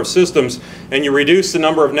small number of systems and you reduce the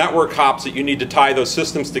number of network hops that you need to tie those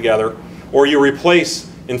systems together, or you replace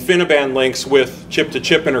InfiniBand links with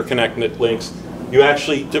chip-to-chip interconnect links, you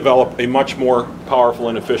actually develop a much more powerful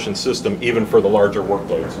and efficient system, even for the larger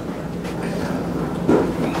workloads.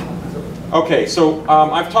 Okay, so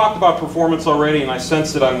I've talked about performance already, and I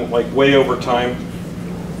sense that I'm like way over time.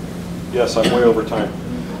 Yes, I'm way over time.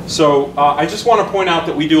 So I just want to point out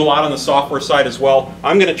that we do a lot on the software side as well.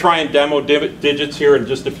 I'm going to try and demo digits here in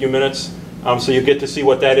just a few minutes, so you get to see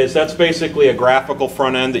what that is. That's basically a graphical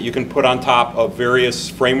front end that you can put on top of various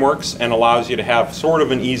frameworks and allows you to have sort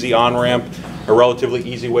of an easy on-ramp, a relatively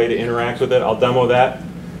easy way to interact with it. I'll demo that.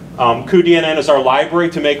 cuDNN is our library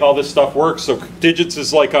to make all this stuff work. So digits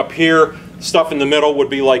is like up here. Stuff in the middle would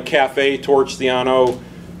be like Caffe, Torch, Theano,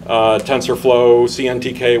 TensorFlow,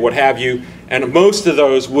 CNTK, what have you. And most of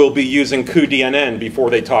those will be using cuDNN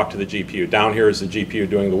before they talk to the GPU. Down here is the GPU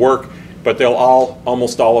doing the work, but they'll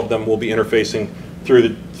almost all of them will be interfacing through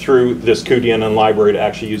this cuDNN library to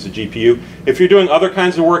actually use the GPU. If you're doing other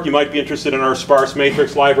kinds of work, you might be interested in our sparse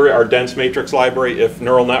matrix library, our dense matrix library, if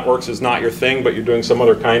neural networks is not your thing, but you're doing some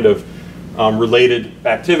other kind of related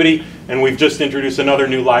activity. And we've just introduced another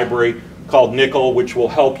new library called Nickel, which will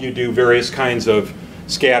help you do various kinds of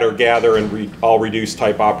scatter, gather, and all reduce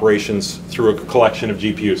type operations through a collection of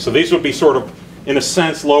GPUs. So these would be sort of, in a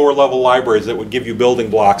sense, lower level libraries that would give you building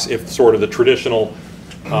blocks if sort of the traditional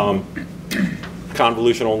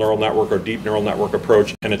convolutional neural network or deep neural network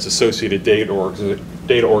approach and its associated data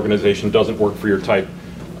organization doesn't work for your type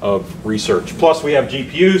of research. Plus we have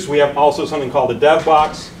GPUs. We have also something called a dev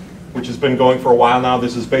box, which has been going for a while now.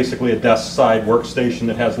 This is basically a desk side workstation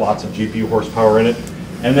that has lots of GPU horsepower in it.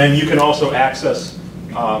 And then you can also access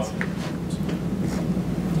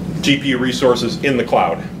GPU resources in the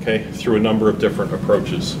cloud, okay, through a number of different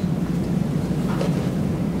approaches.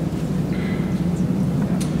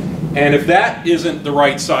 And if that isn't the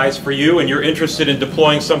right size for you and you're interested in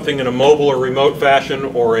deploying something in a mobile or remote fashion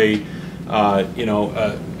or a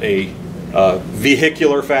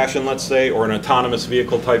vehicular fashion, let's say, or an autonomous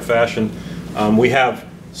vehicle type fashion, we have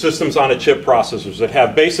systems on a chip processors that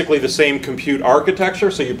have basically the same compute architecture,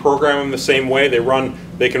 so you program them the same way. They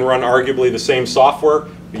can run arguably the same software.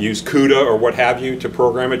 You use CUDA or what have you to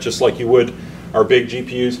program it just like you would our big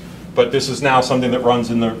GPUs. But this is now something that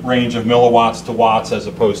runs in the range of milliwatts to watts as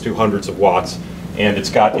opposed to hundreds of watts. And it's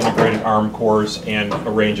got integrated ARM cores and a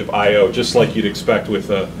range of I/O, just like you'd expect with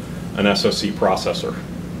an SoC processor.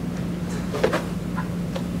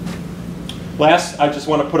 Last, I just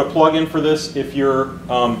want to put a plug in for this. If you're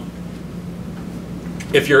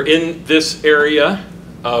in this area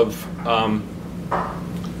of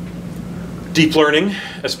deep learning,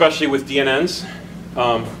 especially with DNNs,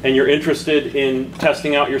 and you're interested in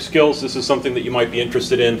testing out your skills, this is something that you might be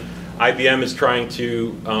interested in. IBM is trying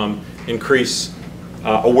to increase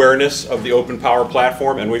awareness of the open power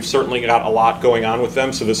platform, and we've certainly got a lot going on with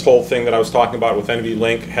them. So this whole thing that I was talking about with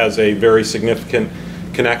NVLink has a very significant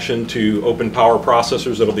connection to open power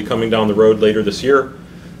processors that'll be coming down the road later this year.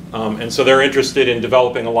 And so they're interested in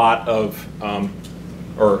developing a lot of,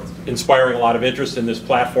 or inspiring a lot of interest in this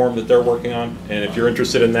platform that they're working on. And if you're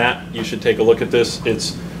interested in that, you should take a look at this.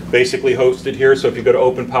 It's basically hosted here. So if you go to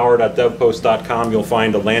openpower.devpost.com, you'll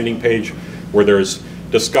find a landing page where there's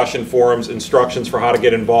discussion forums, instructions for how to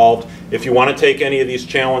get involved. If you want to take any of these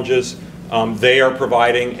challenges, they are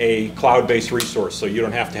providing a cloud-based resource, so you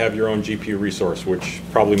don't have to have your own GPU resource, which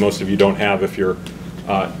probably most of you don't have if you're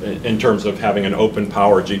in terms of having an open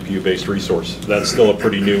power GPU-based resource. That's still a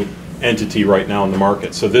pretty new entity right now in the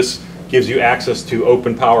market. So this gives you access to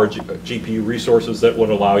open power GPU resources that would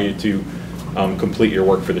allow you to complete your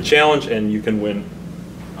work for the challenge, and you can win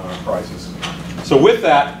prizes. So with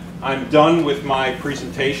that, I'm done with my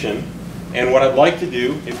presentation. And what I'd like to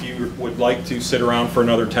do, if you would like to sit around for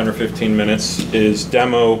another 10 or 15 minutes, is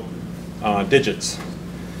demo digits.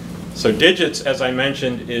 So digits, as I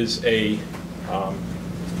mentioned, is a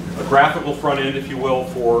graphical front end, if you will,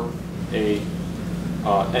 for a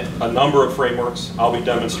number of frameworks. I'll be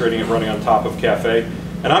demonstrating it running on top of Caffe.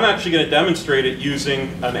 And I'm actually going to demonstrate it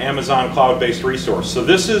using an Amazon cloud-based resource. So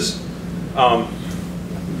this is a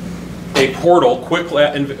portal,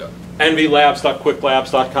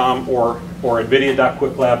 nvlabs.quicklabs.com or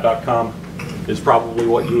nvidia.quicklab.com is probably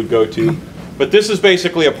what you would go to. But this is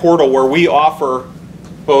basically a portal where we offer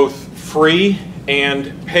both free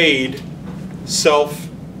and paid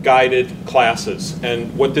self-guided classes.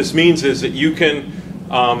 And what this means is that you can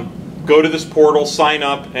go to this portal, sign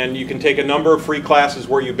up, and you can take a number of free classes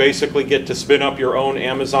where you basically get to spin up your own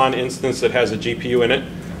Amazon instance that has a GPU in it.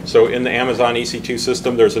 So in the Amazon EC2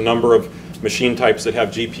 system, there's a number of machine types that have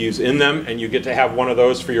GPUs in them, and you get to have one of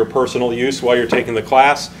those for your personal use while you're taking the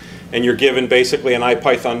class. And you're given basically an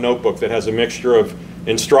IPython notebook that has a mixture of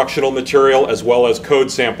instructional material as well as code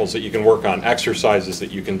samples that you can work on, exercises that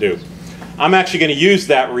you can do. I'm actually going to use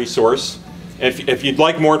that resource. If you'd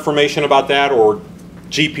like more information about that or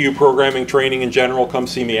GPU programming training in general, come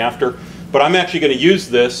see me after. But I'm actually going to use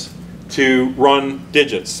this to run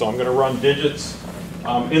digits. So I'm going to run digits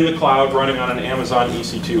in the cloud running on an Amazon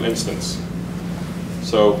EC2 instance.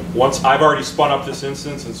 So once I've already spun up this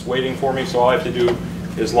instance, it's waiting for me, so all I have to do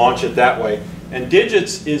is launch it that way. And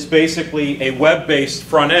digits is basically a web-based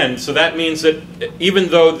front end. So that means that even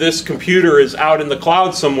though this computer is out in the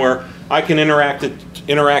cloud somewhere, I can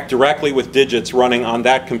interact directly with digits running on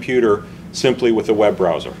that computer simply with a web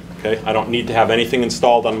browser. Okay? I don't need to have anything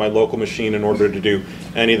installed on my local machine in order to do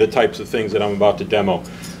any of the types of things that I'm about to demo.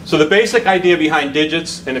 So the basic idea behind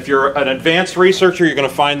digits, and if you're an advanced researcher, you're going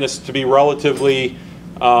to find this to be relatively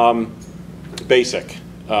basic.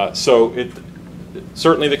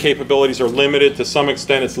 Certainly the capabilities are limited. To some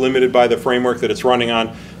extent, it's limited by the framework that it's running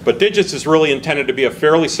on. But digits is really intended to be a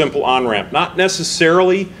fairly simple on-ramp, not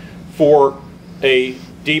necessarily for a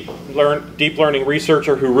deep learning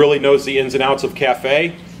researcher who really knows the ins and outs of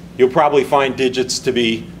Caffe. You'll probably find digits to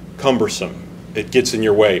be cumbersome. It gets in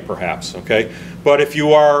your way, perhaps. Okay? But if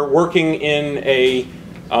you are working in a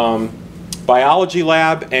biology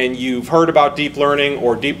lab and you've heard about deep learning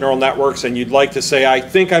or deep neural networks and you'd like to say, I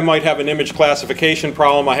think I might have an image classification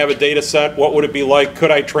problem, I have a data set, what would it be like, could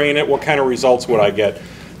I train it, what kind of results would I get?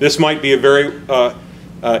 This might be a very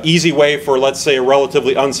easy way for, let's say, a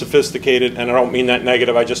relatively unsophisticated, and I don't mean that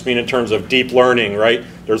negative, I just mean in terms of deep learning, right?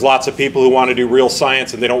 There's lots of people who want to do real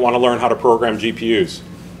science and they don't want to learn how to program GPUs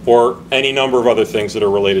or any number of other things that are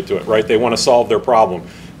related to it, right? They want to solve their problem.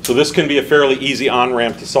 So this can be a fairly easy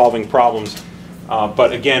on-ramp to solving problems.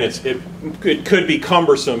 But again, it could be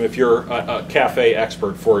cumbersome if you're a Caffe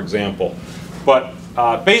expert, for example. But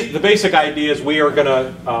the basic idea is we are going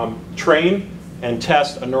to train and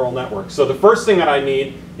test a neural network. So the first thing that I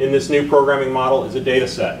need in this new programming model is a data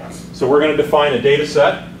set. So we're going to define a data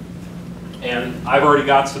set. And I've already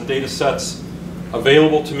got some data sets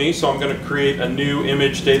available to me. So I'm going to create a new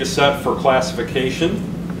image data set for classification.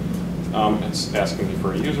 It's asking me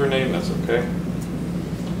for a username, that's okay.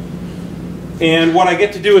 And what I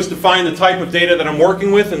get to do is define the type of data that I'm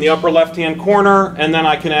working with in the upper left-hand corner, and then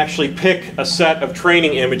I can actually pick a set of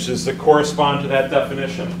training images that correspond to that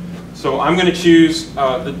definition. So I'm going to choose,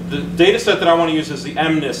 the data set that I want to use is the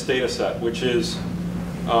MNIST data set, which is,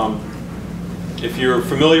 if you're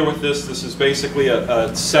familiar with this, this is basically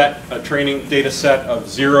a training data set of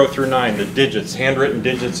 0 through 9, the digits, handwritten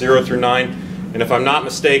digits 0 through 9. And if I'm not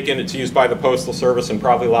mistaken, it's used by the Postal Service and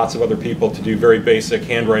probably lots of other people to do very basic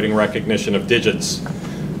handwriting recognition of digits.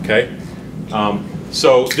 Okay?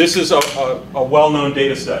 So this is a well-known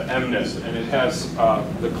data set, MNIST, and it has,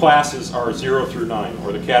 the classes are 0 through 9,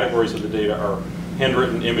 or the categories of the data are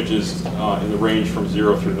handwritten images in the range from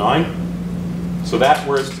 0 through 9. So that's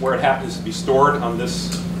where it happens to be stored on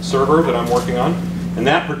this server that I'm working on. And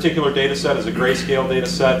that particular data set is a grayscale data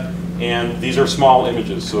set. And these are small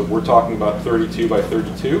images, so we're talking about 32 by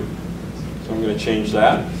 32. So I'm going to change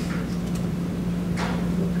that.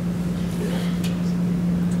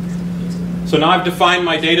 So now I've defined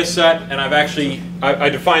my data set, and I've actually, I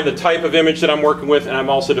defined the type of image that I'm working with, and I'm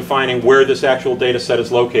also defining where this actual data set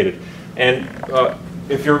is located. And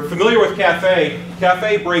if you're familiar with Caffe,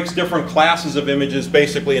 Caffe breaks different classes of images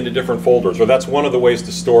basically into different folders, or that's one of the ways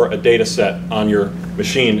to store a data set on your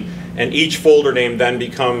machine. And each folder name then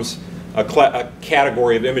becomes a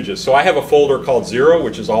category of images. So I have a folder called 0,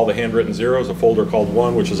 which is all the handwritten zeros, a folder called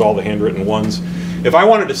 1, which is all the handwritten ones. If I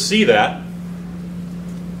wanted to see that,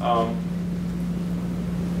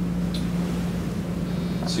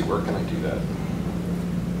 let's see, where can I do that?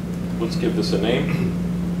 Let's give this a name.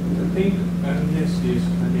 I think this is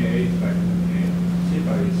 28 by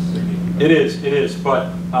 28. It is,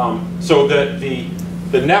 but so that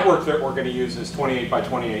The network that we're going to use is 28 by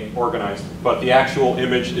 28 organized, but the actual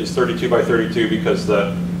image is 32 by 32 because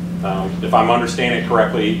if I'm understanding it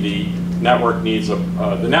correctly, the network needs the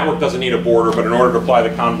network doesn't need a border, but in order to apply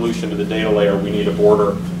the convolution to the data layer, we need a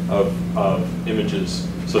border of images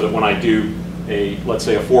so that when I do let's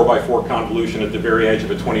say a 4 by 4 convolution at the very edge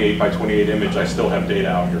of a 28 by 28 image, I still have data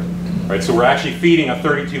out here. Right, so we're actually feeding a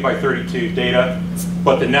 32 by 32 data,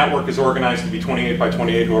 but the network is organized to be 28 by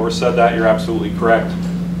 28. Whoever said that, you're absolutely correct.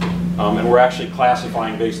 And we're actually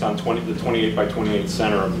classifying based on the 28 by 28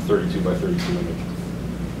 center of the 32 by 32 image.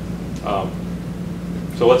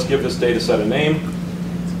 So let's give this data set a name.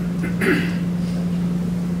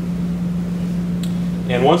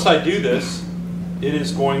 And once I do this, it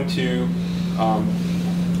is going to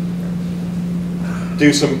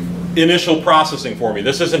do some initial processing for me.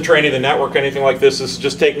 This isn't training the network or anything like this. This is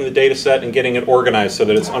just taking the data set and getting it organized so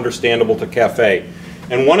that it's understandable to Caffe.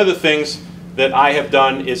 And one of the things that I have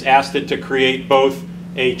done is asked it to create both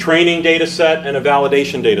a training data set and a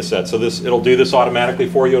validation data set. So it'll do this automatically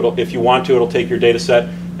for you. If you want to, it'll take your data set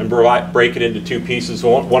and break it into two pieces,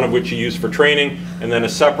 one of which you use for training, and then a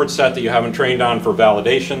separate set that you haven't trained on for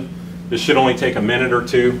validation. This should only take a minute or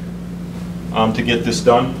two to get this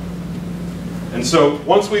done. And so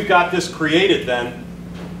once we've got this created, then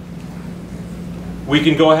we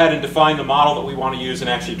can go ahead and define the model that we want to use and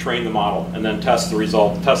actually train the model and then test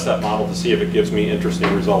that model to see if it gives me interesting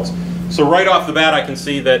results. So right off the bat, I can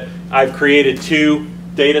see that I've created two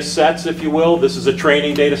data sets, if you will. This is a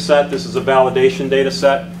training data set, this is a validation data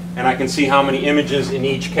set, and I can see how many images in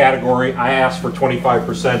each category. I asked for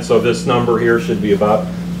 25%, so this number here should be about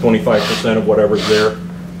 25% of whatever's there,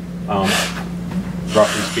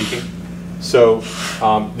 roughly speaking. So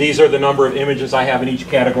these are the number of images I have in each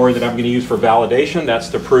category that I'm going to use for validation. That's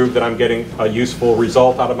to prove that I'm getting a useful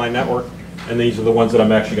result out of my network. And these are the ones that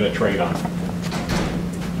I'm actually going to train on.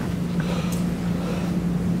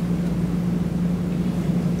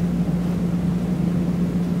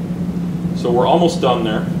 So we're almost done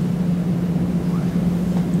there.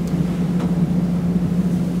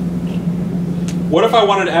 What if I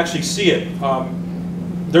wanted to actually see it?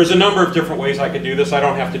 There's a number of different ways I could do this. I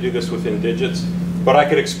don't have to do this within digits, but I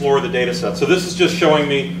could explore the data set. So this is just showing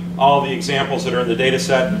me all the examples that are in the data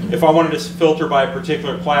set. If I wanted to filter by a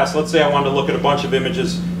particular class, let's say I wanted to look at a bunch of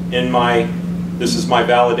images in this is my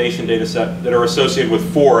validation data set that are associated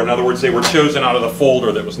with 4. In other words, they were chosen out of the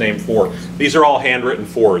folder that was named 4. These are all handwritten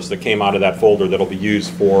 4s that came out of that folder that'll be used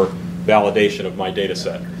for validation of my data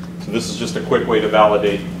set. So this is just a quick way to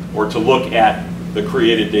validate or to look at the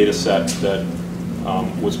created data set that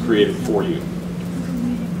was created for you.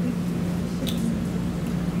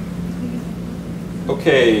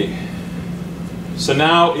 Okay, so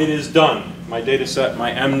now it is done. My data set,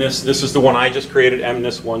 my MNIST, this is the one I just created,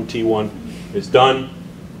 MNIST1T1 is done.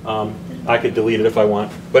 I could delete it if I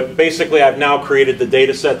want. But basically I've now created the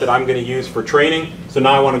data set that I'm going to use for training. So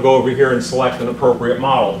now I want to go over here and select an appropriate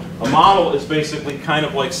model. A model is basically kind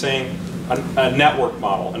of like saying a network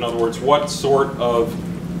model. In other words, what sort of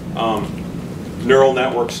neural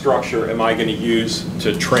network structure am I going to use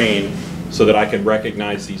to train so that I can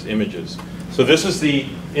recognize these images. So this is the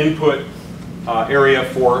input area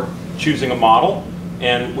for choosing a model,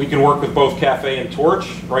 and we can work with both Caffe and Torch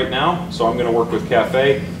right now. So I'm going to work with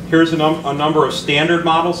Caffe. Here's a number of standard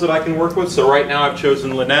models that I can work with. So right now I've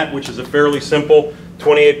chosen Linnet, which is a fairly simple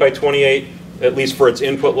 28 by 28, at least for its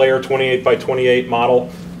input layer, 28 by 28 model.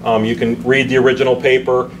 You can read the original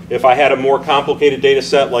paper. If I had a more complicated data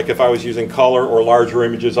set, like if I was using color or larger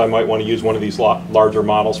images, I might want to use one of these larger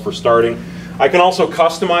models for starting. I can also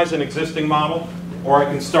customize an existing model, or I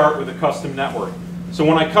can start with a custom network. So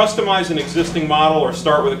when I customize an existing model or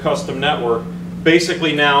start with a custom network,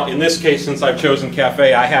 basically now, in this case, since I've chosen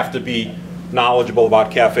Caffe, I have to be knowledgeable about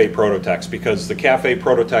Caffe prototext, because the Caffe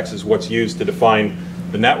prototext is what's used to define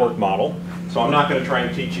the network model. So I'm not going to try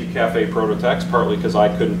and teach you Caffe prototext, partly because I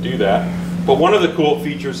couldn't do that. But one of the cool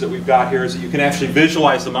features that we've got here is that you can actually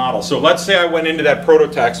visualize the model. So let's say I went into that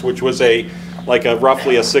prototext, which was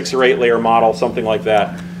roughly a 6 or 8 layer model, something like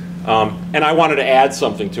that. And I wanted to add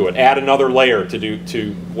something to it, add another layer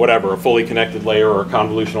to whatever, a fully connected layer or a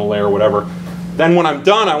convolutional layer or whatever. Then when I'm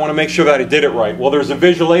done, I want to make sure that I did it right. Well, there's a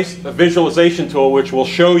visualization tool which will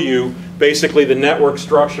show you basically the network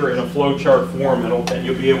structure in a flowchart form, and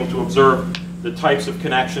you'll be able to observe the types of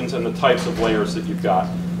connections and the types of layers that you've got.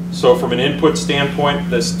 So from an input standpoint,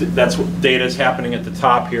 that's what data is happening at the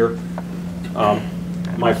top here.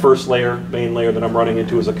 My first layer, main layer that I'm running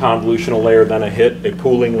into, is a convolutional layer, then a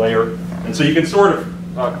pooling layer. And so you can sort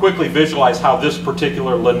of quickly visualize how this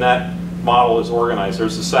particular Linnet model is organized.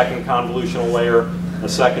 There's a second convolutional layer, a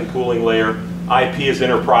second pooling layer. IP is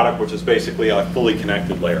inner product, which is basically a fully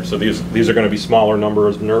connected layer. So these are going to be smaller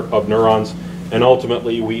numbers of neurons, and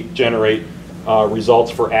ultimately we generate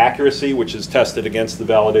results for accuracy, which is tested against the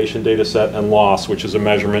validation data set, and loss, which is a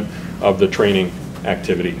measurement of the training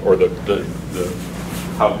activity, or the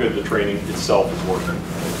how good the training itself is working.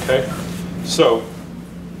 Okay, so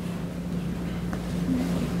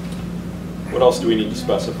what else do we need to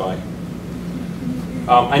specify?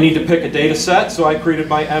 I need to pick a data set, so I created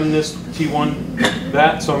my MNIST T1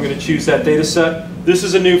 that, so I'm going to choose that data set. This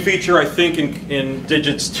is a new feature, I think, in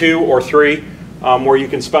digits 2 or 3, where you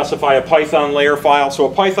can specify a Python layer file.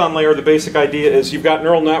 So a Python layer, the basic idea is you've got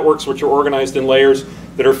neural networks which are organized in layers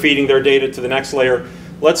that are feeding their data to the next layer.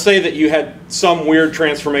 Let's say that you had some weird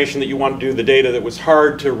transformation that you want to do to the data that was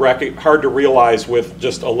hard to realize with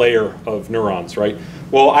just a layer of neurons, right?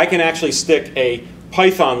 Well, I can actually stick a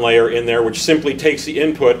Python layer in there, which simply takes the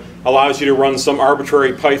input, allows you to run some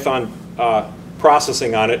arbitrary Python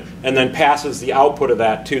processing on it, and then passes the output of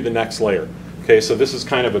that to the next layer. Okay, so this is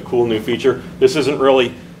kind of a cool new feature. This isn't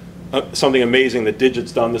really something amazing that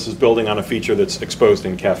Digit's done. This is building on a feature that's exposed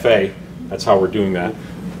in Caffe. That's how we're doing that.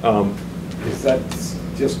 Is that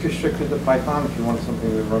just restricted to Python? If you want something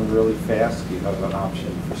to run really fast, do you have an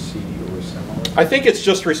option for C or similar? I think it's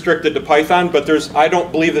just restricted to Python, but I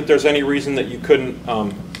don't believe that there's any reason that you couldn't,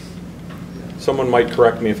 someone might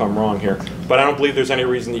correct me if I'm wrong here, but I don't believe there's any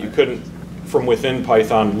reason that you couldn't, from within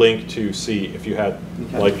Python, link to C if you had,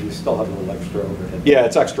 like... You still have a little extra overhead. Yeah,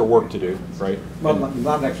 it's extra work to do, right? Well,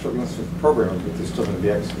 not an extra, unless it's programming, but there's still going to be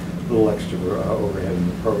a little extra overhead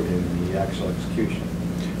in the actual execution.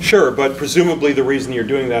 Sure, but presumably the reason you're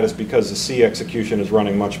doing that is because the C execution is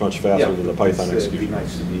running much faster than the Python execution. It'd be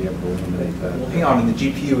nice to be able to eliminate that. Well, hang on, in the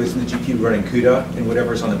GPU, isn't the GPU running CUDA, and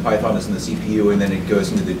whatever's on the Python is in the CPU, and then it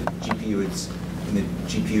goes into the GPU, it's in the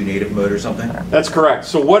GPU native mode or something? That's correct.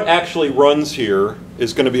 So what actually runs here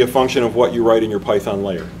is going to be a function of what you write in your Python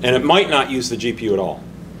layer. And it might not use the GPU at all.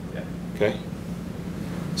 Yeah. Okay.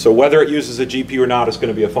 So whether it uses a GPU or not is going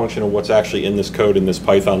to be a function of what's actually in this code in this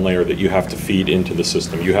Python layer that you have to feed into the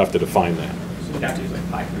system. You have to define that. So you'd have to use like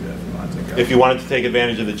PyCUDA if you wanted to go. If you wanted to take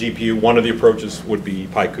advantage of the GPU, one of the approaches would be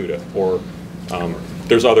PyCUDA, or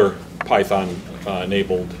there's other Python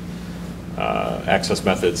enabled access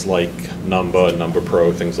methods like Numba, Numba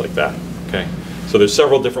Pro, things like that. Okay. So there's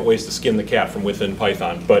several different ways to skin the cat from within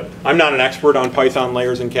Python. But I'm not an expert on Python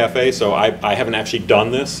layers in Caffe, so I haven't actually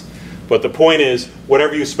done this. But the point is,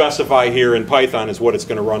 whatever you specify here in Python is what it's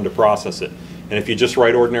going to run to process it. And if you just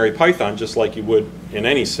write ordinary Python, just like you would in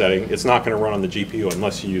any setting, it's not going to run on the GPU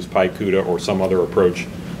unless you use PyCUDA or some other approach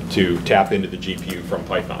to tap into the GPU from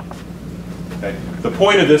Python. Okay. The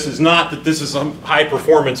point of this is not that this is some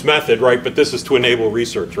high-performance method, right? But this is to enable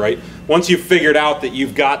research, right? Once you've figured out that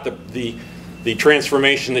you've got the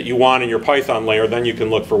transformation that you want in your Python layer, then you can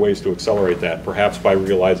look for ways to accelerate that, perhaps by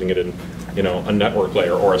realizing it in a network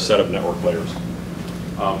layer or a set of network layers.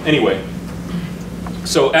 Anyway,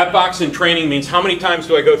 so epochs in training means how many times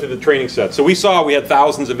do I go through the training set? So we saw we had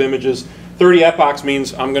thousands of images. 30 epochs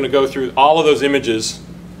means I'm going to go through all of those images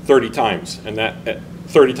 30 times. And that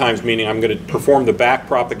 30 times meaning I'm going to perform the back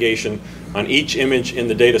propagation on each image in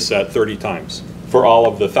the data set 30 times for all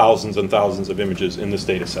of the thousands and thousands of images in this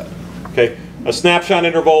data set. Okay. A snapshot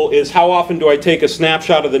interval is how often do I take a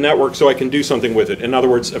snapshot of the network so I can do something with it. In other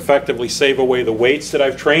words, effectively save away the weights that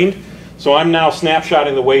I've trained. So I'm now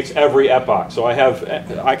snapshotting the weights every epoch. So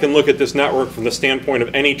I can look at this network from the standpoint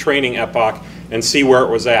of any training epoch and see where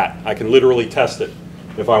it was at. I can literally test it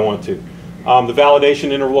if I want to. The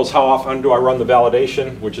validation interval is how often do I run the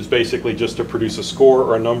validation, which is basically just to produce a score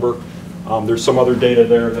or a number. There's some other data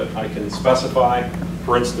there that I can specify.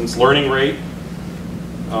 For instance, learning rate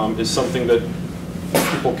is something that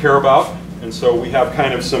people care about. And so we have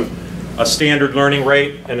kind of a standard learning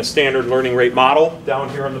rate and a standard learning rate model down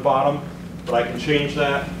here on the bottom. But I can change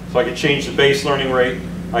that. So I can change the base learning rate.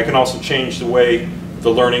 I can also change the way the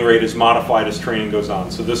learning rate is modified as training goes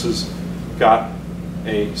on. So this has got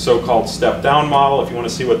a so-called step-down model. If you want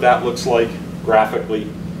to see what that looks like graphically,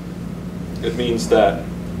 it means that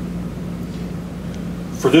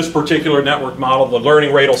for this particular network model, the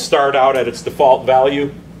learning rate will start out at its default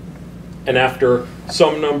value. And after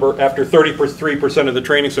some number, after 33% of the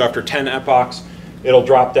training, so after 10 epochs, it'll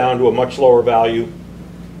drop down to a much lower value.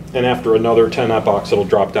 And after another 10 epochs, it'll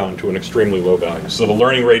drop down to an extremely low value. So the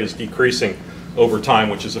learning rate is decreasing over time,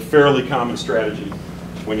 which is a fairly common strategy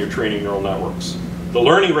when you're training neural networks. The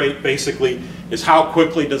learning rate basically is how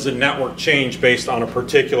quickly does a network change based on a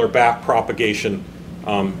particular back propagation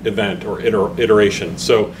event or iteration.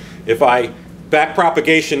 So if back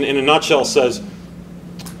propagation in a nutshell says,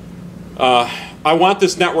 I want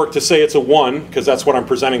this network to say it's a 1, because that's what I'm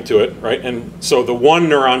presenting to it, right? And so the 1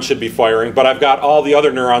 neuron should be firing, but I've got all the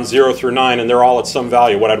other neurons 0 through 9, and they're all at some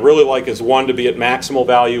value. What I'd really like is 1 to be at maximal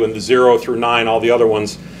value, and the 0 through 9, all the other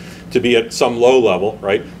ones, to be at some low level,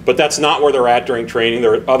 right? But that's not where they're at during training.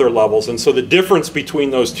 They're at other levels. And so the difference between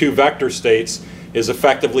those two vector states is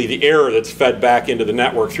effectively the error that's fed back into the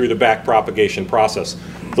network through the back propagation process.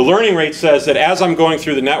 The learning rate says that as I'm going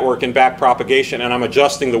through the network in back propagation and I'm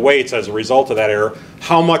adjusting the weights as a result of that error,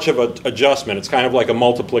 how much of an adjustment, it's kind of like a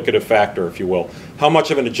multiplicative factor, if you will, how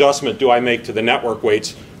much of an adjustment do I make to the network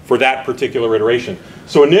weights for that particular iteration?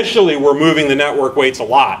 So initially we're moving the network weights a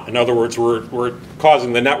lot. In other words, we're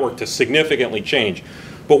causing the network to significantly change.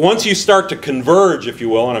 But once you start to converge, if you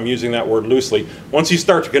will, and I'm using that word loosely, once you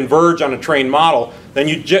start to converge on a trained model, then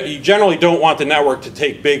you generally don't want the network to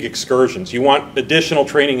take big excursions. You want additional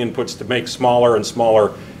training inputs to make smaller and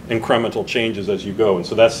smaller incremental changes as you go. And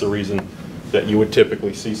so that's the reason that you would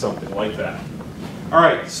typically see something like that. All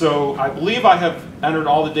right, so I believe I have entered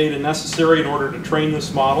all the data necessary in order to train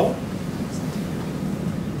this model.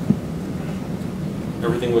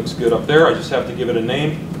 Everything looks good up there. I just have to give it a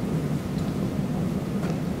name.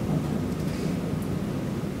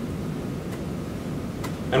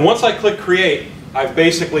 And once I click create, I've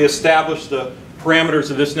basically established the parameters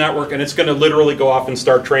of this network, and it's going to literally go off and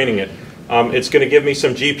start training it. It's going to give me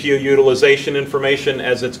some GPU utilization information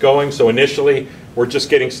as it's going. So initially, we're just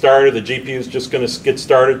getting started. The GPU is just going to get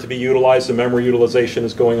started to be utilized. The memory utilization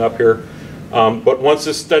is going up here. But once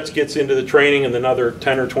this gets into the training in another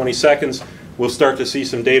 10 or 20 seconds, we'll start to see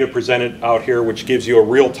some data presented out here, which gives you a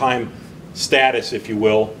real-time status, if you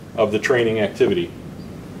will, of the training activity.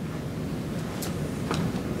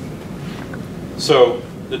 So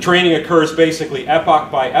the training occurs basically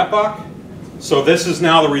epoch by epoch. So this is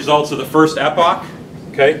now the results of the first epoch.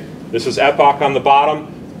 Okay, this is epoch on the bottom.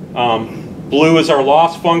 Blue is our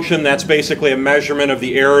loss function. That's basically a measurement of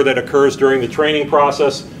the error that occurs during the training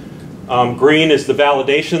process. Green is the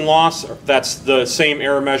validation loss. That's the same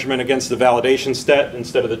error measurement against the validation set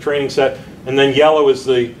instead of the training set. And then yellow is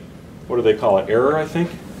the, what do they call it, error, I think?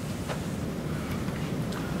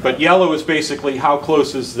 But yellow is basically how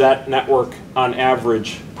close is that network on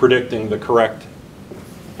average predicting the correct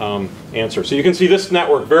answer. So you can see this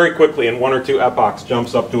network very quickly in 1 or 2 epochs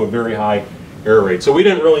jumps up to a very high error rate. So we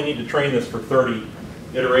didn't really need to train this for 30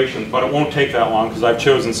 iterations, but it won't take that long because I've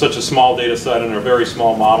chosen such a small data set and a very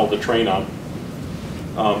small model to train on.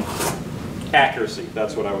 Accuracy,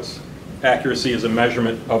 that's what I was. Accuracy is a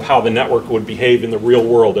measurement of how the network would behave in the real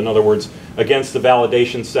world. In other words, against the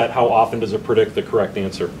validation set, how often does it predict the correct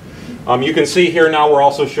answer? You can see here now we're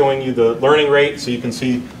also showing you the learning rate. So you can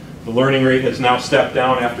see the learning rate has now stepped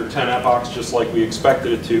down after 10 epochs, just like we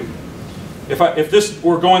expected it to. If this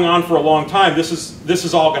were going on for a long time, this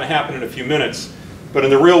is all going to happen in a few minutes. But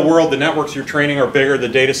in the real world, the networks you're training are bigger, the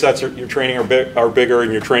data sets you're training are bigger,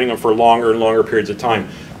 and you're training them for longer and longer periods of time.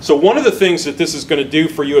 So one of the things that this is going to do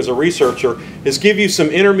for you as a researcher is give you some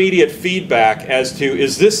intermediate feedback as to,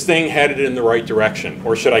 is this thing headed in the right direction?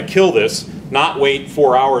 Or should I kill this, not wait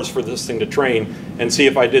 4 hours for this thing to train, and see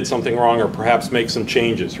if I did something wrong or perhaps make some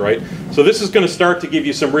changes, right? So this is going to start to give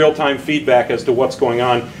you some real-time feedback as to what's going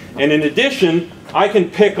on. And in addition, I can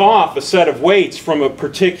pick off a set of weights from a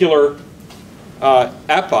particular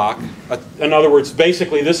epoch. In other words,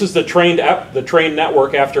 basically this is the trained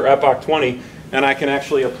network after epoch 20, and I can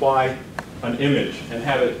actually apply an image and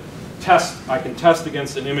have it test. I can test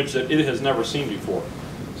against an image that it has never seen before.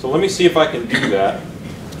 So let me see if I can do that.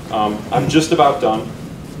 I'm just about done.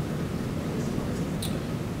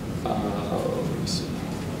 Let me see.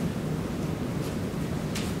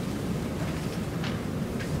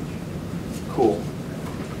 Cool.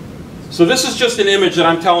 So this is just an image that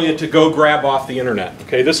I'm telling it to go grab off the internet.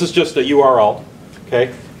 Okay, this is just a URL.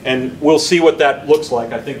 Okay, and we'll see what that looks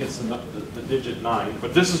like. I think it's the digit 9,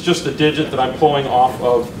 but this is just a digit that I'm pulling off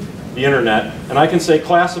of the internet, and I can say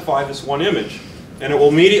classify this one image, and it will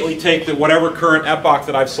immediately take whatever current epoch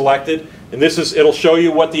that I've selected, and it'll show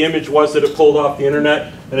you what the image was that it pulled off the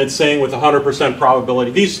internet, and it's saying with 100%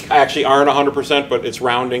 probability. These actually aren't 100%, but it's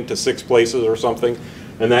rounding to 6 places or something,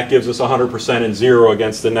 and that gives us 100% and 0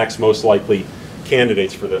 against the next most likely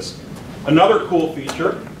candidates for this. Another cool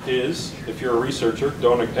feature is, if you're a researcher,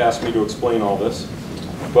 don't ask me to explain all this,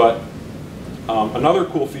 but another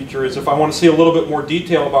cool feature is if I want to see a little bit more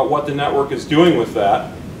detail about what the network is doing with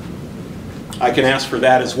that, I can ask for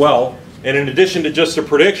that as well. And in addition to just a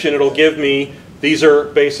prediction, it'll give me, these are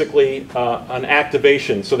basically an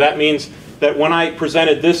activation. So that means that when I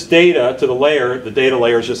presented this data to the data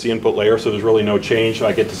layer is just the input layer, so there's really no change.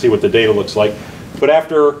 I get to see what the data looks like. But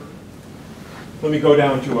after let me go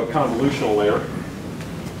down to a convolutional layer.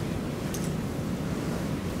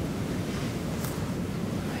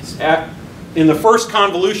 In the first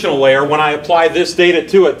convolutional layer, when I apply this data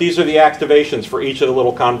to it, these are the activations for each of the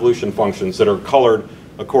little convolution functions that are colored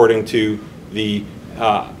according to the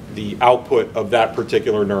output of that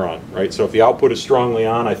particular neuron, right? So if the output is strongly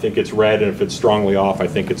on, I think it's red, and if it's strongly off, I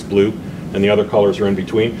think it's blue, and the other colors are in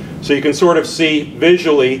between. So you can sort of see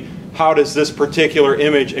visually how does this particular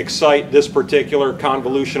image excite this particular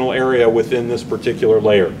convolutional area within this particular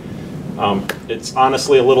layer. It's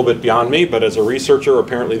honestly a little bit beyond me, but as a researcher,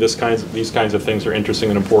 apparently these kinds of things are interesting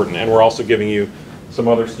and important. And we're also giving you some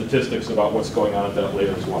other statistics about what's going on at that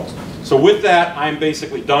layer as well. So with that, I'm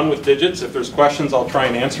basically done with digits. If there's questions, I'll try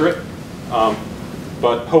and answer it.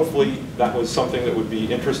 But hopefully that was something that would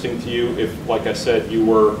be interesting to you if, like I said, you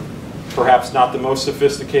were perhaps not the most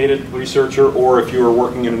sophisticated researcher, or if you were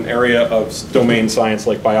working in an area of domain science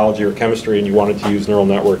like biology or chemistry and you wanted to use neural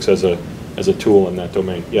networks as a tool in that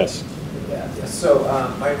domain. Yes? Yeah. So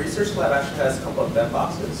my research lab actually has a couple of dev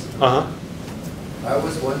boxes. I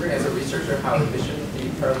was wondering, as a researcher, how efficient the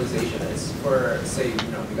parallelization is for, say,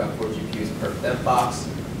 we got 4 GPUs per dev box,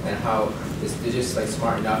 and how is Digits like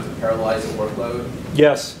smart enough to parallelize the workload?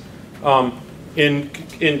 Yes. In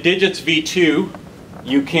Digits v2,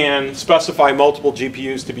 you can specify multiple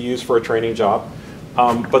GPUs to be used for a training job.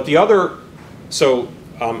 But the other,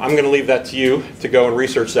 I'm going to leave that to you to go and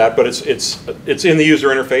research that, but it's in the user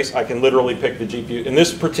interface. I can literally pick the GPU. In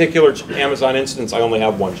this particular Amazon instance, I only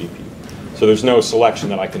have 1 GPU. So there's no selection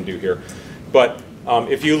that I can do here. But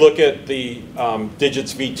if you look at the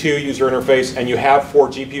Digits v2 user interface and you have 4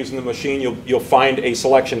 GPUs in the machine, you'll find a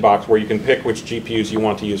selection box where you can pick which GPUs you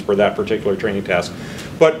want to use for that particular training task.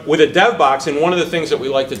 But with a dev box, and one of the things that we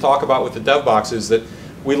like to talk about with the dev box is that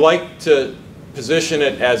we like to position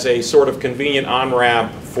it as a sort of convenient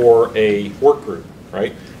on-ramp for a work group,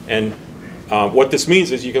 right? And what this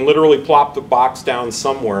means is you can literally plop the box down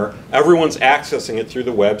somewhere. Everyone's accessing it through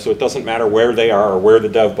the web, so it doesn't matter where they are or where the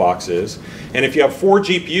dev box is. And if you have 4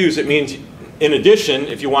 GPUs, it means, in addition,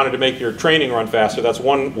 if you wanted to make your training run faster, that's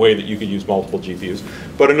one way that you could use multiple GPUs.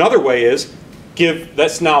 But another way is,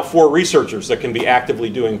 that's now 4 researchers that can be actively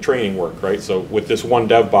doing training work, right? So with this one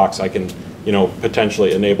dev box, I can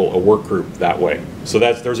potentially enable a work group that way. So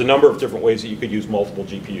there's a number of different ways that you could use multiple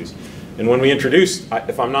GPUs. And when we introduced,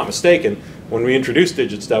 if I'm not mistaken, when we introduced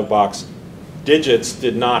Digits DevBox, Digits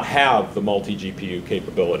did not have the multi-GPU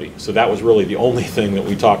capability. So that was really the only thing that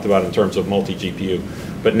we talked about in terms of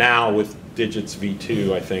multi-GPU. But now with Digits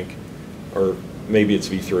v2, I think, or maybe it's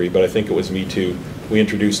v3, but I think it was v2, we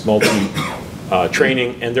introduced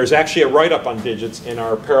multi-training. And there's actually a write-up on Digits in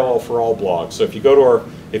our Parallel for All blog. So if you go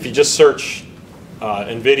to if you just search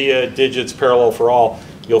NVIDIA Digits Parallel for All,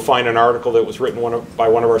 you'll find an article that was written by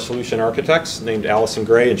one of our solution architects named Allison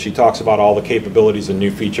Gray, and she talks about all the capabilities and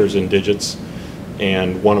new features in Digits,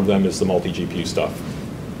 and one of them is the multi-GPU stuff.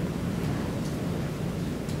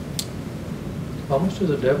 How much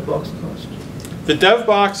does a dev box cost? The dev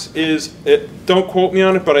box is, don't quote me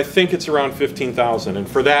on it, but I think it's around $15,000, and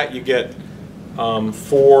for that you get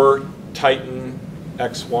 4 Titan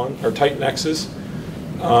X1 or Titan X's,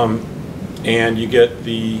 and you get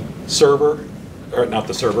the server. Or not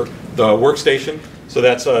the server, the workstation. So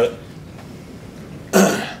that's a,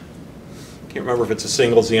 can't remember if it's a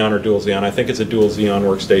single Xeon or dual Xeon. I think it's a dual Xeon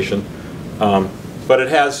workstation. But it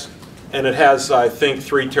has, I think,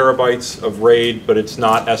 3 terabytes of RAID, but it's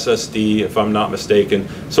not SSD, if I'm not mistaken.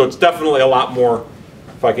 So it's definitely a lot more,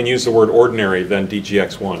 if I can use the word ordinary, than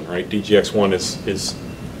DGX1, right? DGX1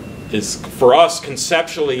 is for us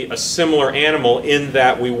conceptually a similar animal in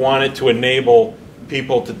that we wanted to enable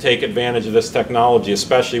people to take advantage of this technology,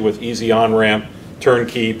 especially with easy on-ramp,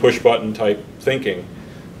 turnkey, push-button type thinking.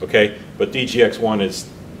 Okay, but DGX1 is,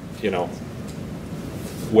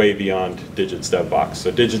 way beyond Digits DevBox. So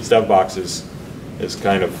Digits DevBox is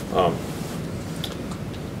kind of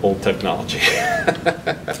old technology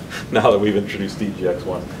now that we've introduced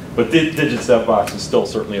DGX1. But Digits DevBox is still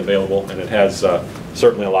certainly available, and it has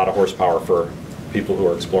certainly a lot of horsepower for people who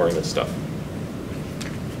are exploring this stuff.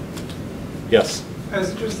 Yes? I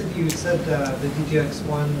was interested, you said the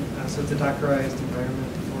DGX1, so it's a Dockerized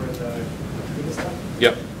environment for the CUDA stuff?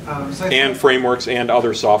 Yep. And frameworks and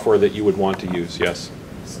other software that you would want to use, yes.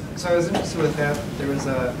 So I was interested with that. There was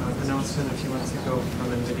an announcement a few months ago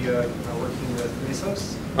from NVIDIA working with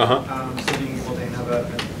Mesos. So being able to have a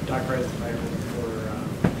Dockerized environment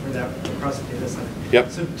for that across the data center.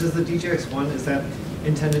 Yep. So does the DGX1, is that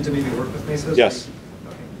intended to maybe work with Mesos? Yes.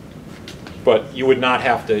 But you would not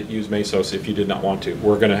have to use Mesos if you did not want to.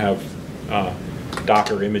 We're going to have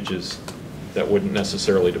Docker images that wouldn't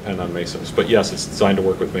necessarily depend on Mesos. But yes, it's designed to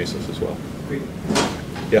work with Mesos as well.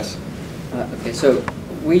 Yes? Okay, so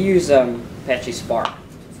we use Apache Spark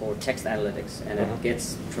for text analytics, and it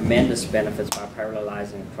gets tremendous benefits by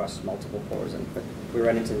parallelizing across multiple cores, but we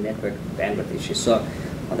run into network bandwidth issues. So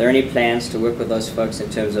are there any plans to work with those folks in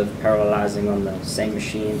terms of parallelizing on the same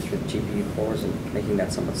machine through GPU cores and making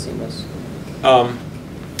that somewhat seamless?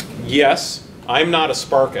 Yes, I'm not a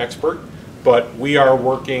Spark expert, but we are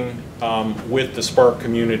working with the Spark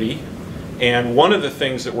community. And one of the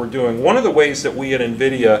things that we're doing, one of the ways that we at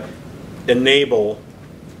NVIDIA enable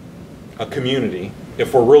a community,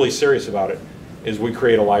 if we're really serious about it, is we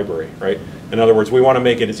create a library, right? In other words, we want to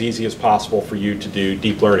make it as easy as possible for you to do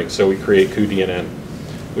deep learning, so we create cuDNN.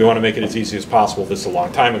 We want to make it as easy as possible, this is a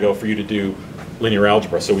long time ago, for you to do linear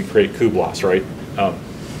algebra, so we create cuBLAS, right?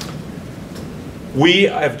 We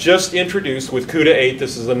have just introduced with CUDA 8,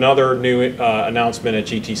 this is another new announcement at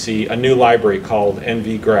GTC, a new library called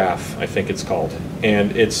NVGraph, I think it's called.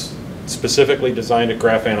 And it's specifically designed at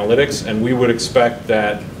graph analytics, and we would expect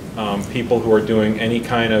that people who are doing any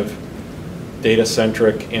kind of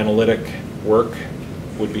data-centric analytic work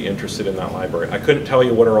would be interested in that library. I couldn't tell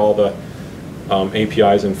you what are all the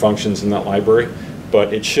APIs and functions in that library,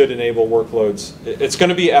 but it should enable workloads. It's going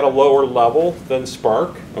to be at a lower level than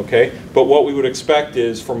Spark, okay? But what we would expect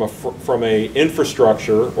is from a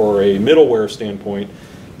infrastructure or a middleware standpoint,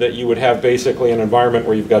 that you would have basically an environment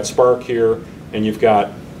where you've got Spark here and you've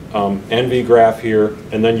got NVGraph here,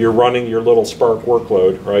 and then you're running your little Spark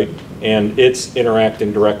workload, right? And it's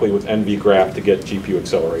interacting directly with NVGraph to get GPU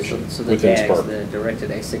acceleration So the within DAGs, Spark. the directed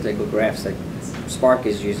acyclical graphs that Spark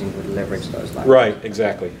is using would leverage those libraries. Right,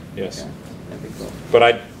 exactly, yes. Okay. That'd be cool.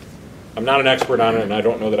 But I'm not an expert on it, and I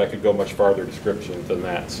don't know that I could go much farther description than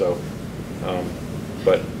that. So,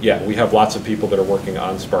 but yeah, we have lots of people that are working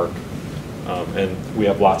on Spark, and we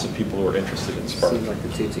have lots of people who are interested in Spark. Seems like the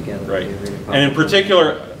two together. Right, would be really and in powerful.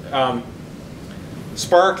 particular,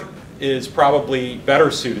 Spark is probably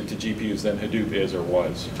better suited to GPUs than Hadoop is or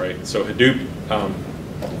was, right? So Hadoop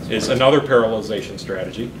is another parallelization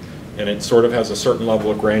strategy, and it sort of has a certain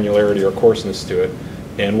level of granularity or coarseness to it.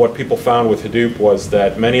 And what people found with Hadoop was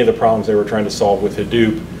that many of the problems they were trying to solve with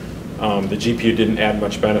Hadoop, the GPU didn't add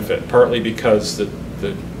much benefit, partly because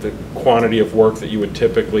the quantity of work that you would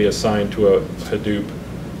typically assign to a Hadoop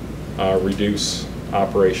reduce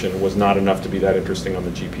operation was not enough to be that interesting on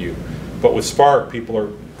the GPU. But with Spark, people are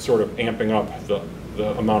sort of amping up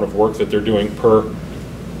the amount of work that they're doing per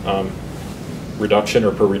reduction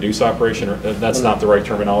or per reduce operation. Or, that's not the right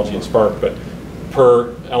terminology in Spark, but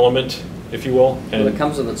per element, if you will. And well, it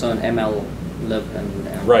comes with its own ML lib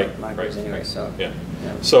and libraries anyway. Right. So yeah. You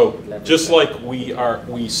know, So leverage just that. like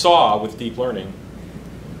we saw with deep learning,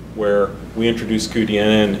 where we introduced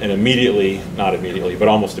cuDNN and immediately, not immediately, but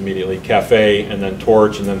almost immediately, Caffe and then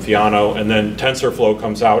Torch and then Theano and then TensorFlow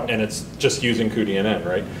comes out and it's just using cuDNN,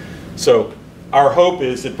 right? So our hope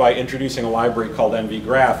is that by introducing a library called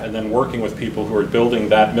NVGraph and then working with people who are building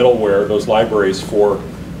that middleware, those libraries for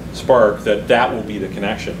Spark, that will be the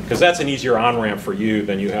connection. Because that's an easier on-ramp for you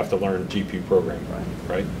than you have to learn GPU programming,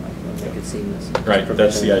 right? Make it seamless. Right,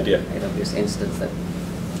 that's the idea. AWS instance that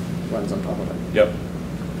runs on top of it. Yep.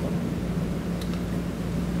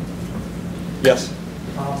 Yes?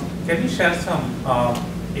 Can you share some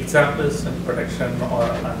examples in production or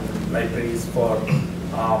libraries for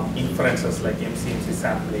inferences like MCMC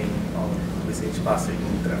sampling or message passing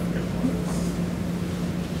in graphical models?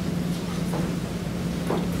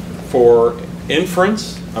 For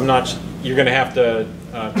inference, I'm not, you're going to have to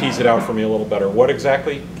tease it out for me a little better. What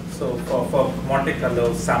exactly? So for Monte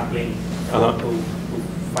Carlo sampling to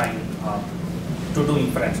find, to do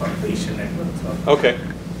inference on Bayesian networks. Okay.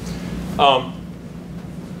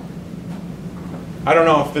 I don't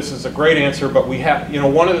know if this is a great answer, but we have,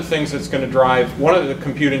 one of the things that's going to drive, one of the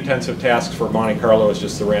compute intensive tasks for Monte Carlo is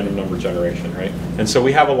just the random number generation, right? And so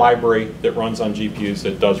we have a library that runs on GPUs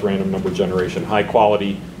that does random number generation, high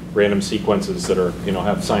quality random sequences that are,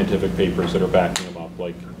 have scientific papers that are backing them up,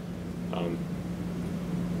 like,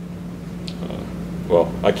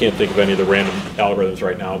 well, I can't think of any of the random algorithms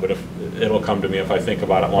right now, but it'll come to me if I think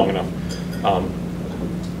about it long enough.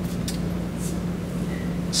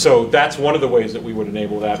 So that's one of the ways that we would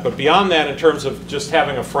enable that. But beyond that, in terms of just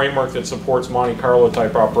having a framework that supports Monte Carlo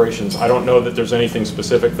type operations, I don't know that there's anything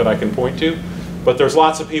specific that I can point to. But there's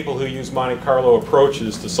lots of people who use Monte Carlo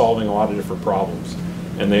approaches to solving a lot of different problems.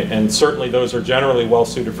 And certainly those are generally well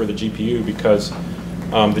suited for the GPU because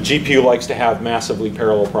the GPU likes to have massively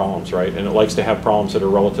parallel problems, right? And it likes to have problems that are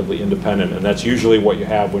relatively independent. And that's usually what you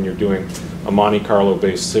have when you're doing a Monte Carlo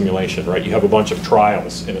based simulation, right? You have a bunch of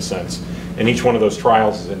trials in a sense. And each one of those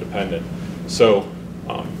trials is independent. So,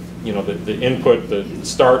 you know, the input, the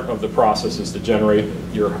start of the process is to generate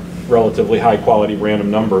your relatively high quality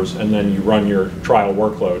random numbers, and then you run your trial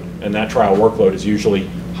workload. And that trial workload is usually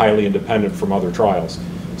highly independent from other trials.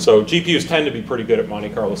 So GPUs tend to be pretty good at Monte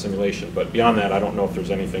Carlo simulation, but beyond that, I don't know if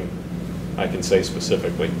there's anything I can say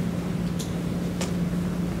specifically.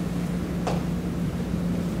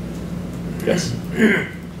 Yes?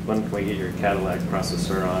 When can we get your Cadillac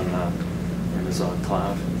processor on Amazon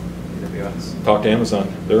Cloud, AWS? Talk to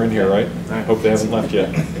Amazon. They're in here, right? Right. Hope they haven't left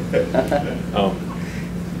yet.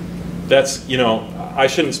 That's, you know, I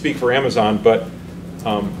shouldn't speak for Amazon, but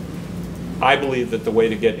I believe that the way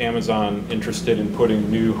to get Amazon interested in putting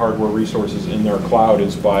new hardware resources in their cloud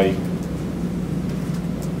is by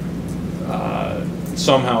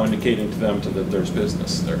somehow indicating to them that there's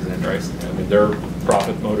business there, right? I mean, they're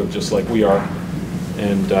profit motive just like we are.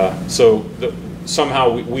 And so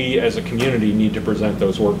somehow we as a community need to present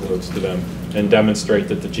those workloads to them and demonstrate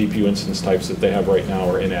that the GPU instance types that they have right now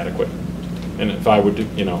are inadequate. And if I would,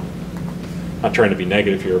 you know, not trying to be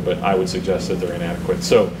negative here, but I would suggest that they're inadequate.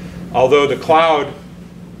 So although the cloud,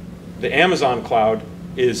 the Amazon cloud,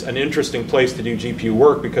 is an interesting place to do GPU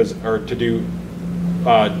work because, or to do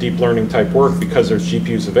deep learning type work because there's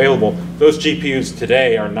GPUs available, those GPUs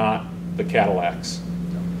today are not the Cadillacs.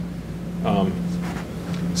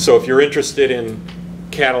 So if you're interested in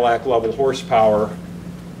Cadillac level horsepower,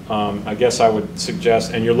 I guess I would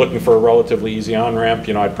suggest, and you're looking for a relatively easy on-ramp,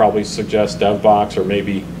 you know, I'd probably suggest DevBox or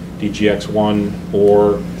maybe DGX1,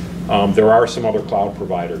 or there are some other cloud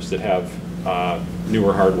providers that have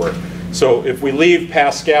newer hardware. So if we leave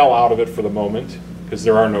Pascal out of it for the moment, because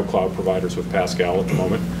there are no cloud providers with Pascal at the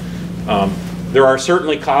moment, there are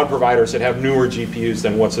certainly cloud providers that have newer GPUs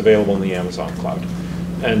than what's available in the Amazon cloud.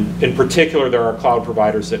 And in particular, there are cloud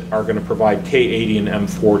providers that are going to provide K80 and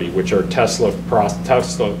M40, which are Tesla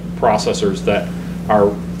processors that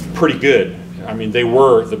are pretty good. I mean, they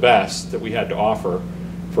were the best that we had to offer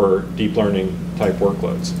for deep learning type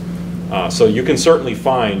workloads. So you can certainly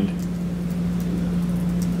find,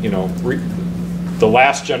 you know, the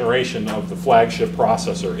last generation of the flagship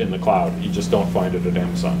processor in the cloud. You just don't find it at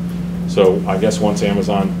Amazon. So I guess once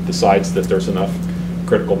Amazon decides that there's enough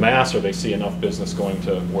critical mass or they see enough business going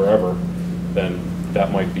to wherever, then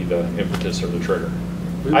that might be the impetus or the trigger.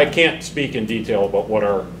 I can't speak in detail about what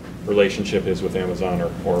our relationship is with Amazon or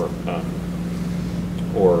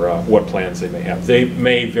what plans they may have. They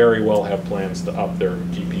may very well have plans to up their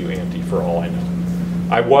GPU ante for all I know.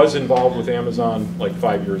 I was involved with Amazon like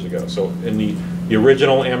 5 years ago. So in the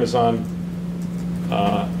original Amazon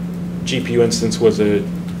GPU instance was a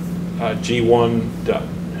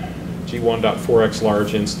G1.4x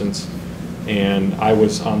large instance, and I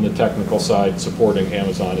was on the technical side supporting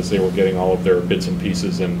Amazon as they were getting all of their bits and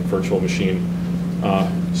pieces and virtual machine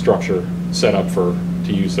structure set up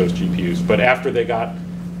to use those GPUs. But after they got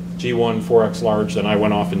G1 4x large, then I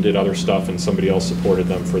went off and did other stuff, and somebody else supported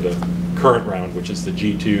them for the current round, which is the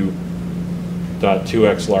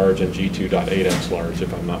G2.2x large and G2.8x large,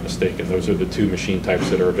 if I'm not mistaken. Those are the two machine types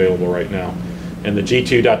that are available right now. And the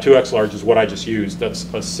G2.2x large is what I just used.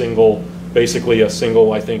 That's a single, basically a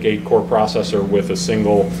single, I think, 8-core processor with a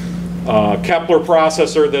single Kepler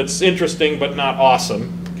processor that's interesting but not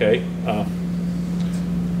awesome. Okay.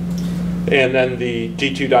 And then the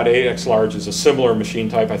G2.8x large is a similar machine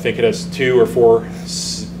type. I think it has 2 or 4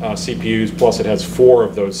 CPUs, plus it has 4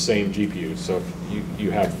 of those same GPUs. So you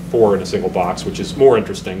have 4 in a single box, which is more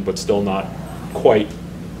interesting, but still not quite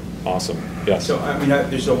awesome. Yes. So I mean,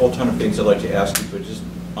 there's a whole ton of things I'd like to ask you, but just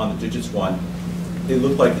on the digits one, it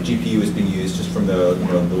looked like the GPU is being used just from the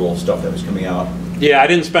the little stuff that was coming out. Yeah, I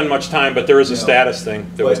didn't spend much time, but there is a status thing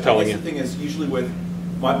that was telling you. The thing is, usually with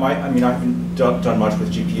I mean, I haven't done much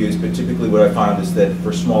with GPUs, but typically what I found is that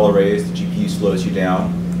for small arrays, the GPU slows you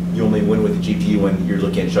down. You only win with the GPU when you're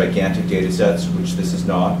looking at gigantic data sets, which this is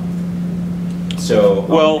not. So,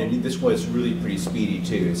 and this was really pretty speedy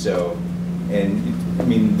too. So, and I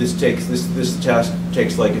mean, this test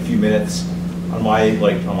takes like a few minutes on my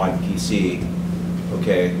PC,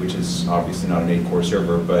 okay, which is obviously not an 8-core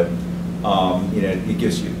server, but you know, it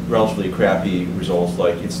gives you relatively crappy results.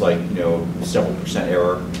 Like it's like, you know, several %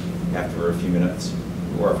 error after a few minutes,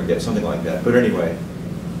 or I forget, something like that. But anyway.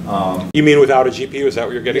 You mean without a GPU? Is that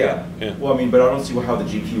what you're getting at? Yeah. Well, I mean, but I don't see how the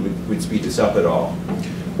GPU would speed this up at all.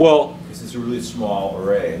 Well, because it's a really small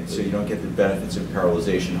array, so you don't get the benefits of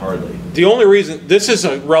parallelization hardly. The only reason, this is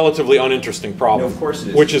a relatively uninteresting problem. No, of course it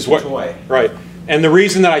is. Which is what, right. And the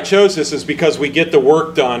reason that I chose this is because we get the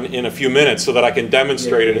work done in a few minutes so that I can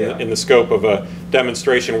demonstrate it in the scope of a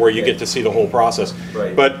demonstration where you get to see the whole process.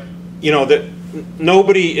 Right. But, you know, that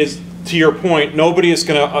nobody is, to your point, nobody is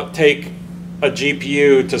going to take a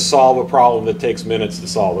GPU to solve a problem that takes minutes to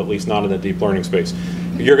solve, at least not in the deep learning space.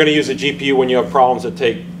 You're going to use a GPU when you have problems that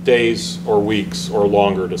take days or weeks or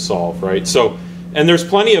longer to solve, right? So, and there's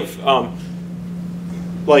plenty of,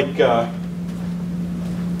 let's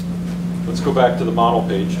go back to the model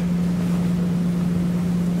page.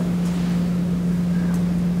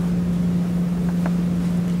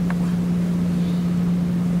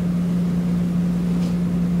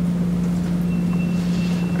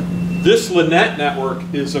 This Linnet network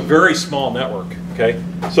is a very small network, okay?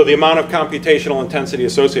 So the amount of computational intensity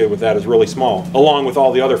associated with that is really small, along with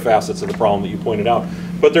all the other facets of the problem that you pointed out.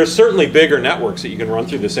 But there's certainly bigger networks that you can run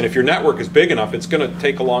through this, and if your network is big enough, it's going to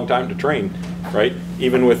take a long time to train, right?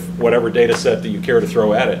 Even with whatever data set that you care to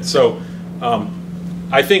throw at it. So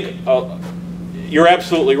I think you're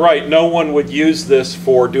absolutely right. No one would use this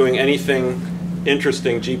for doing anything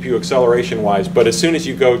interesting GPU acceleration-wise, but as soon as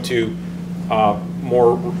you go to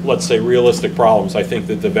more, let's say, realistic problems, I think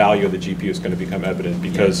that the value of the GPU is going to become evident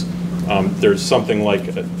because there's something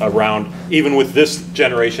like around, even with this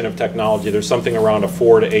generation of technology, there's something around a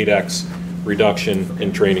 4 to 8x reduction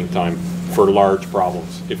in training time for large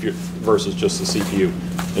problems if you're, versus just the CPU.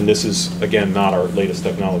 And this is, again, not our latest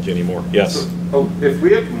technology anymore. Yes? So, if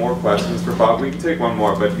we have more questions for Bob, we can take one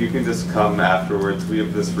more, but you can just come afterwards. We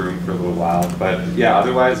have this room for a little while. But yeah,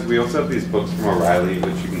 otherwise, we also have these books from O'Reilly,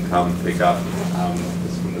 which you can come pick up.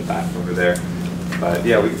 This from the back over there. But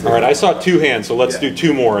yeah, we can. All right, I saw 2 hands, so let's do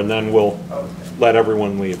 2 more, and then we'll let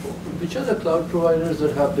everyone leave. Which are the cloud providers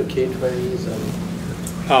that have the K20s and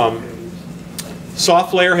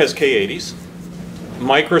SoftLayer has K80s.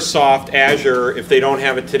 Microsoft Azure, if they don't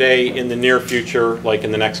have it today, in the near future, like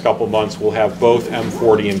in the next couple of months, will have both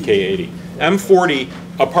M40 and K80. M40,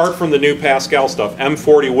 apart from the new Pascal stuff,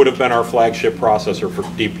 M40 would have been our flagship processor for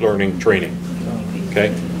deep learning training.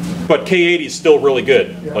 Okay, but K80 is still really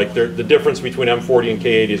good. Yeah. Like the difference between M40 and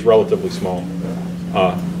K80 is relatively small.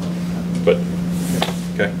 But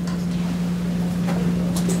okay.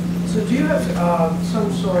 So do you have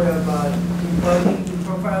some sort of debugging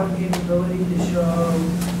profiling capability to show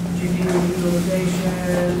GPU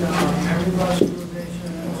utilization, memory loss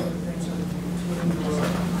utilization, that sort of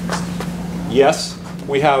things? Yes,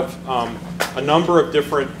 we have a number of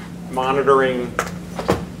different monitoring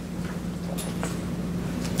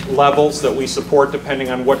levels that we support depending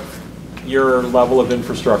on what your level of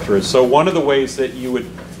infrastructure is. So one of the ways that you would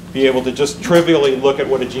be able to just trivially look at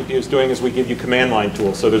what a GPU is doing is we give you command line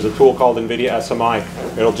tools. So there's a tool called NVIDIA SMI.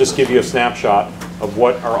 It'll just give you a snapshot of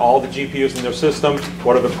what are all the GPUs in their system,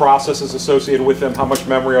 what are the processes associated with them, how much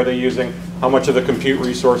memory are they using, how much of the compute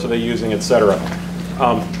resource are they using, etc.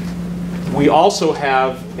 We also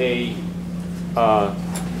have a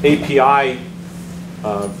API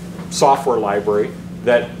software library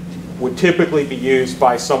that would typically be used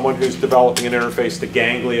by someone who's developing an interface to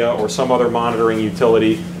Ganglia or some other monitoring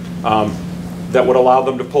utility that would allow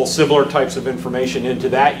them to pull similar types of information into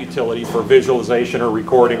that utility for visualization or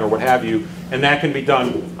recording or what have you, and that can be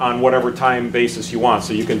done on whatever time basis you want.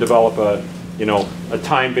 So you can develop a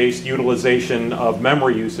time-based utilization of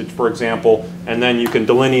memory usage, for example, and then you can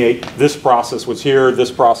delineate this process was here, this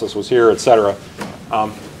process was here, etc.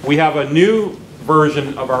 We have a new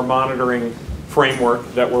version of our monitoring framework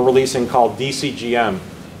that we're releasing called DCGM,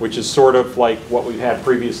 which is sort of like what we've had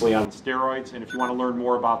previously on steroids. And if you want to learn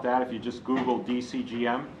more about that, if you just Google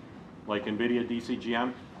DCGM, like NVIDIA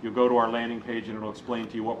DCGM, you'll go to our landing page and it'll explain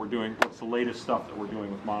to you what we're doing, what's the latest stuff that we're doing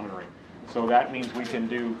with monitoring. So that means we can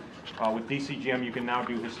do, with DCGM, you can now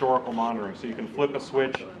do historical monitoring. So you can flip a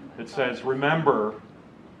switch that says, remember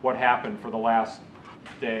what happened for the last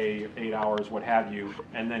day, 8 hours, what have you,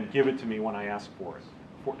 and then give it to me when I ask for it,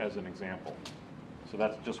 as an example. So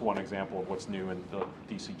that's just one example of what's new in the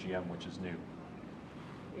DCGM, which is new.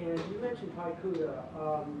 And you mentioned PyCUDA.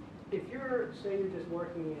 If you're, say you're just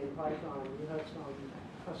working in Python, you have some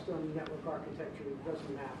custom network architecture that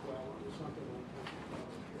doesn't map well onto something like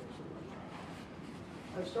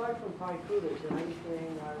that. Aside from PyCUDA, is there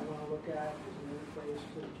anything I want to look at as an interface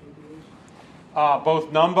to the GPUs?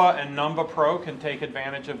 Both Numba and Numba Pro can take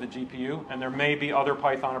advantage of the GPU, and there may be other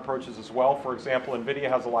Python approaches as well. For example, NVIDIA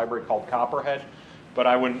has a library called Copperhead, but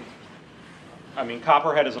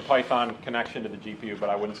Copperhead is a Python connection to the GPU, but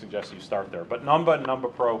I wouldn't suggest you start there. But Numba and Numba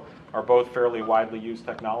Pro are both fairly widely used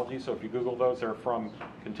technologies, so if you Google those, they're from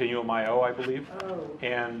Continuum.io, I believe. Oh.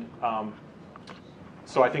 And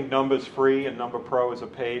so I think Numba is free and Numba Pro is a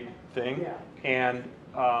paid thing. Yeah. And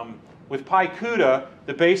with PyCUDA,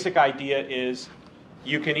 the basic idea is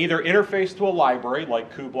you can either interface to a library like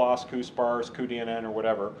cuBLAS, cuSparse, cuDNN, or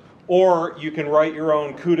whatever, Or you can write your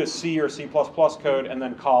own CUDA C or C++ code and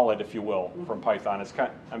then call it, if you will, from Python.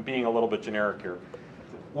 I'm being a little bit generic here.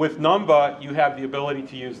 With Numba, you have the ability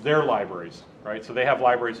to use their libraries, right? So they have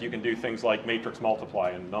libraries you can do things like matrix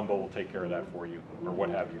multiply, and Numba will take care of that for you, or what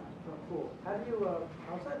have you. Oh, cool. How do you,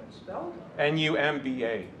 how's that spelled?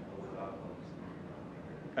 Numba.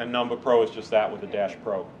 And Numba Pro is just that with a dash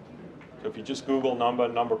Pro. So if you just Google Numba,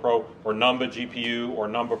 Numba Pro, or Numba GPU, or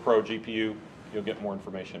Numba Pro GPU, you'll get more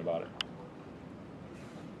information about it.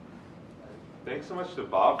 Thanks so much to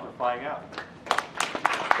Bob for flying out.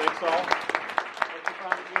 Thanks all.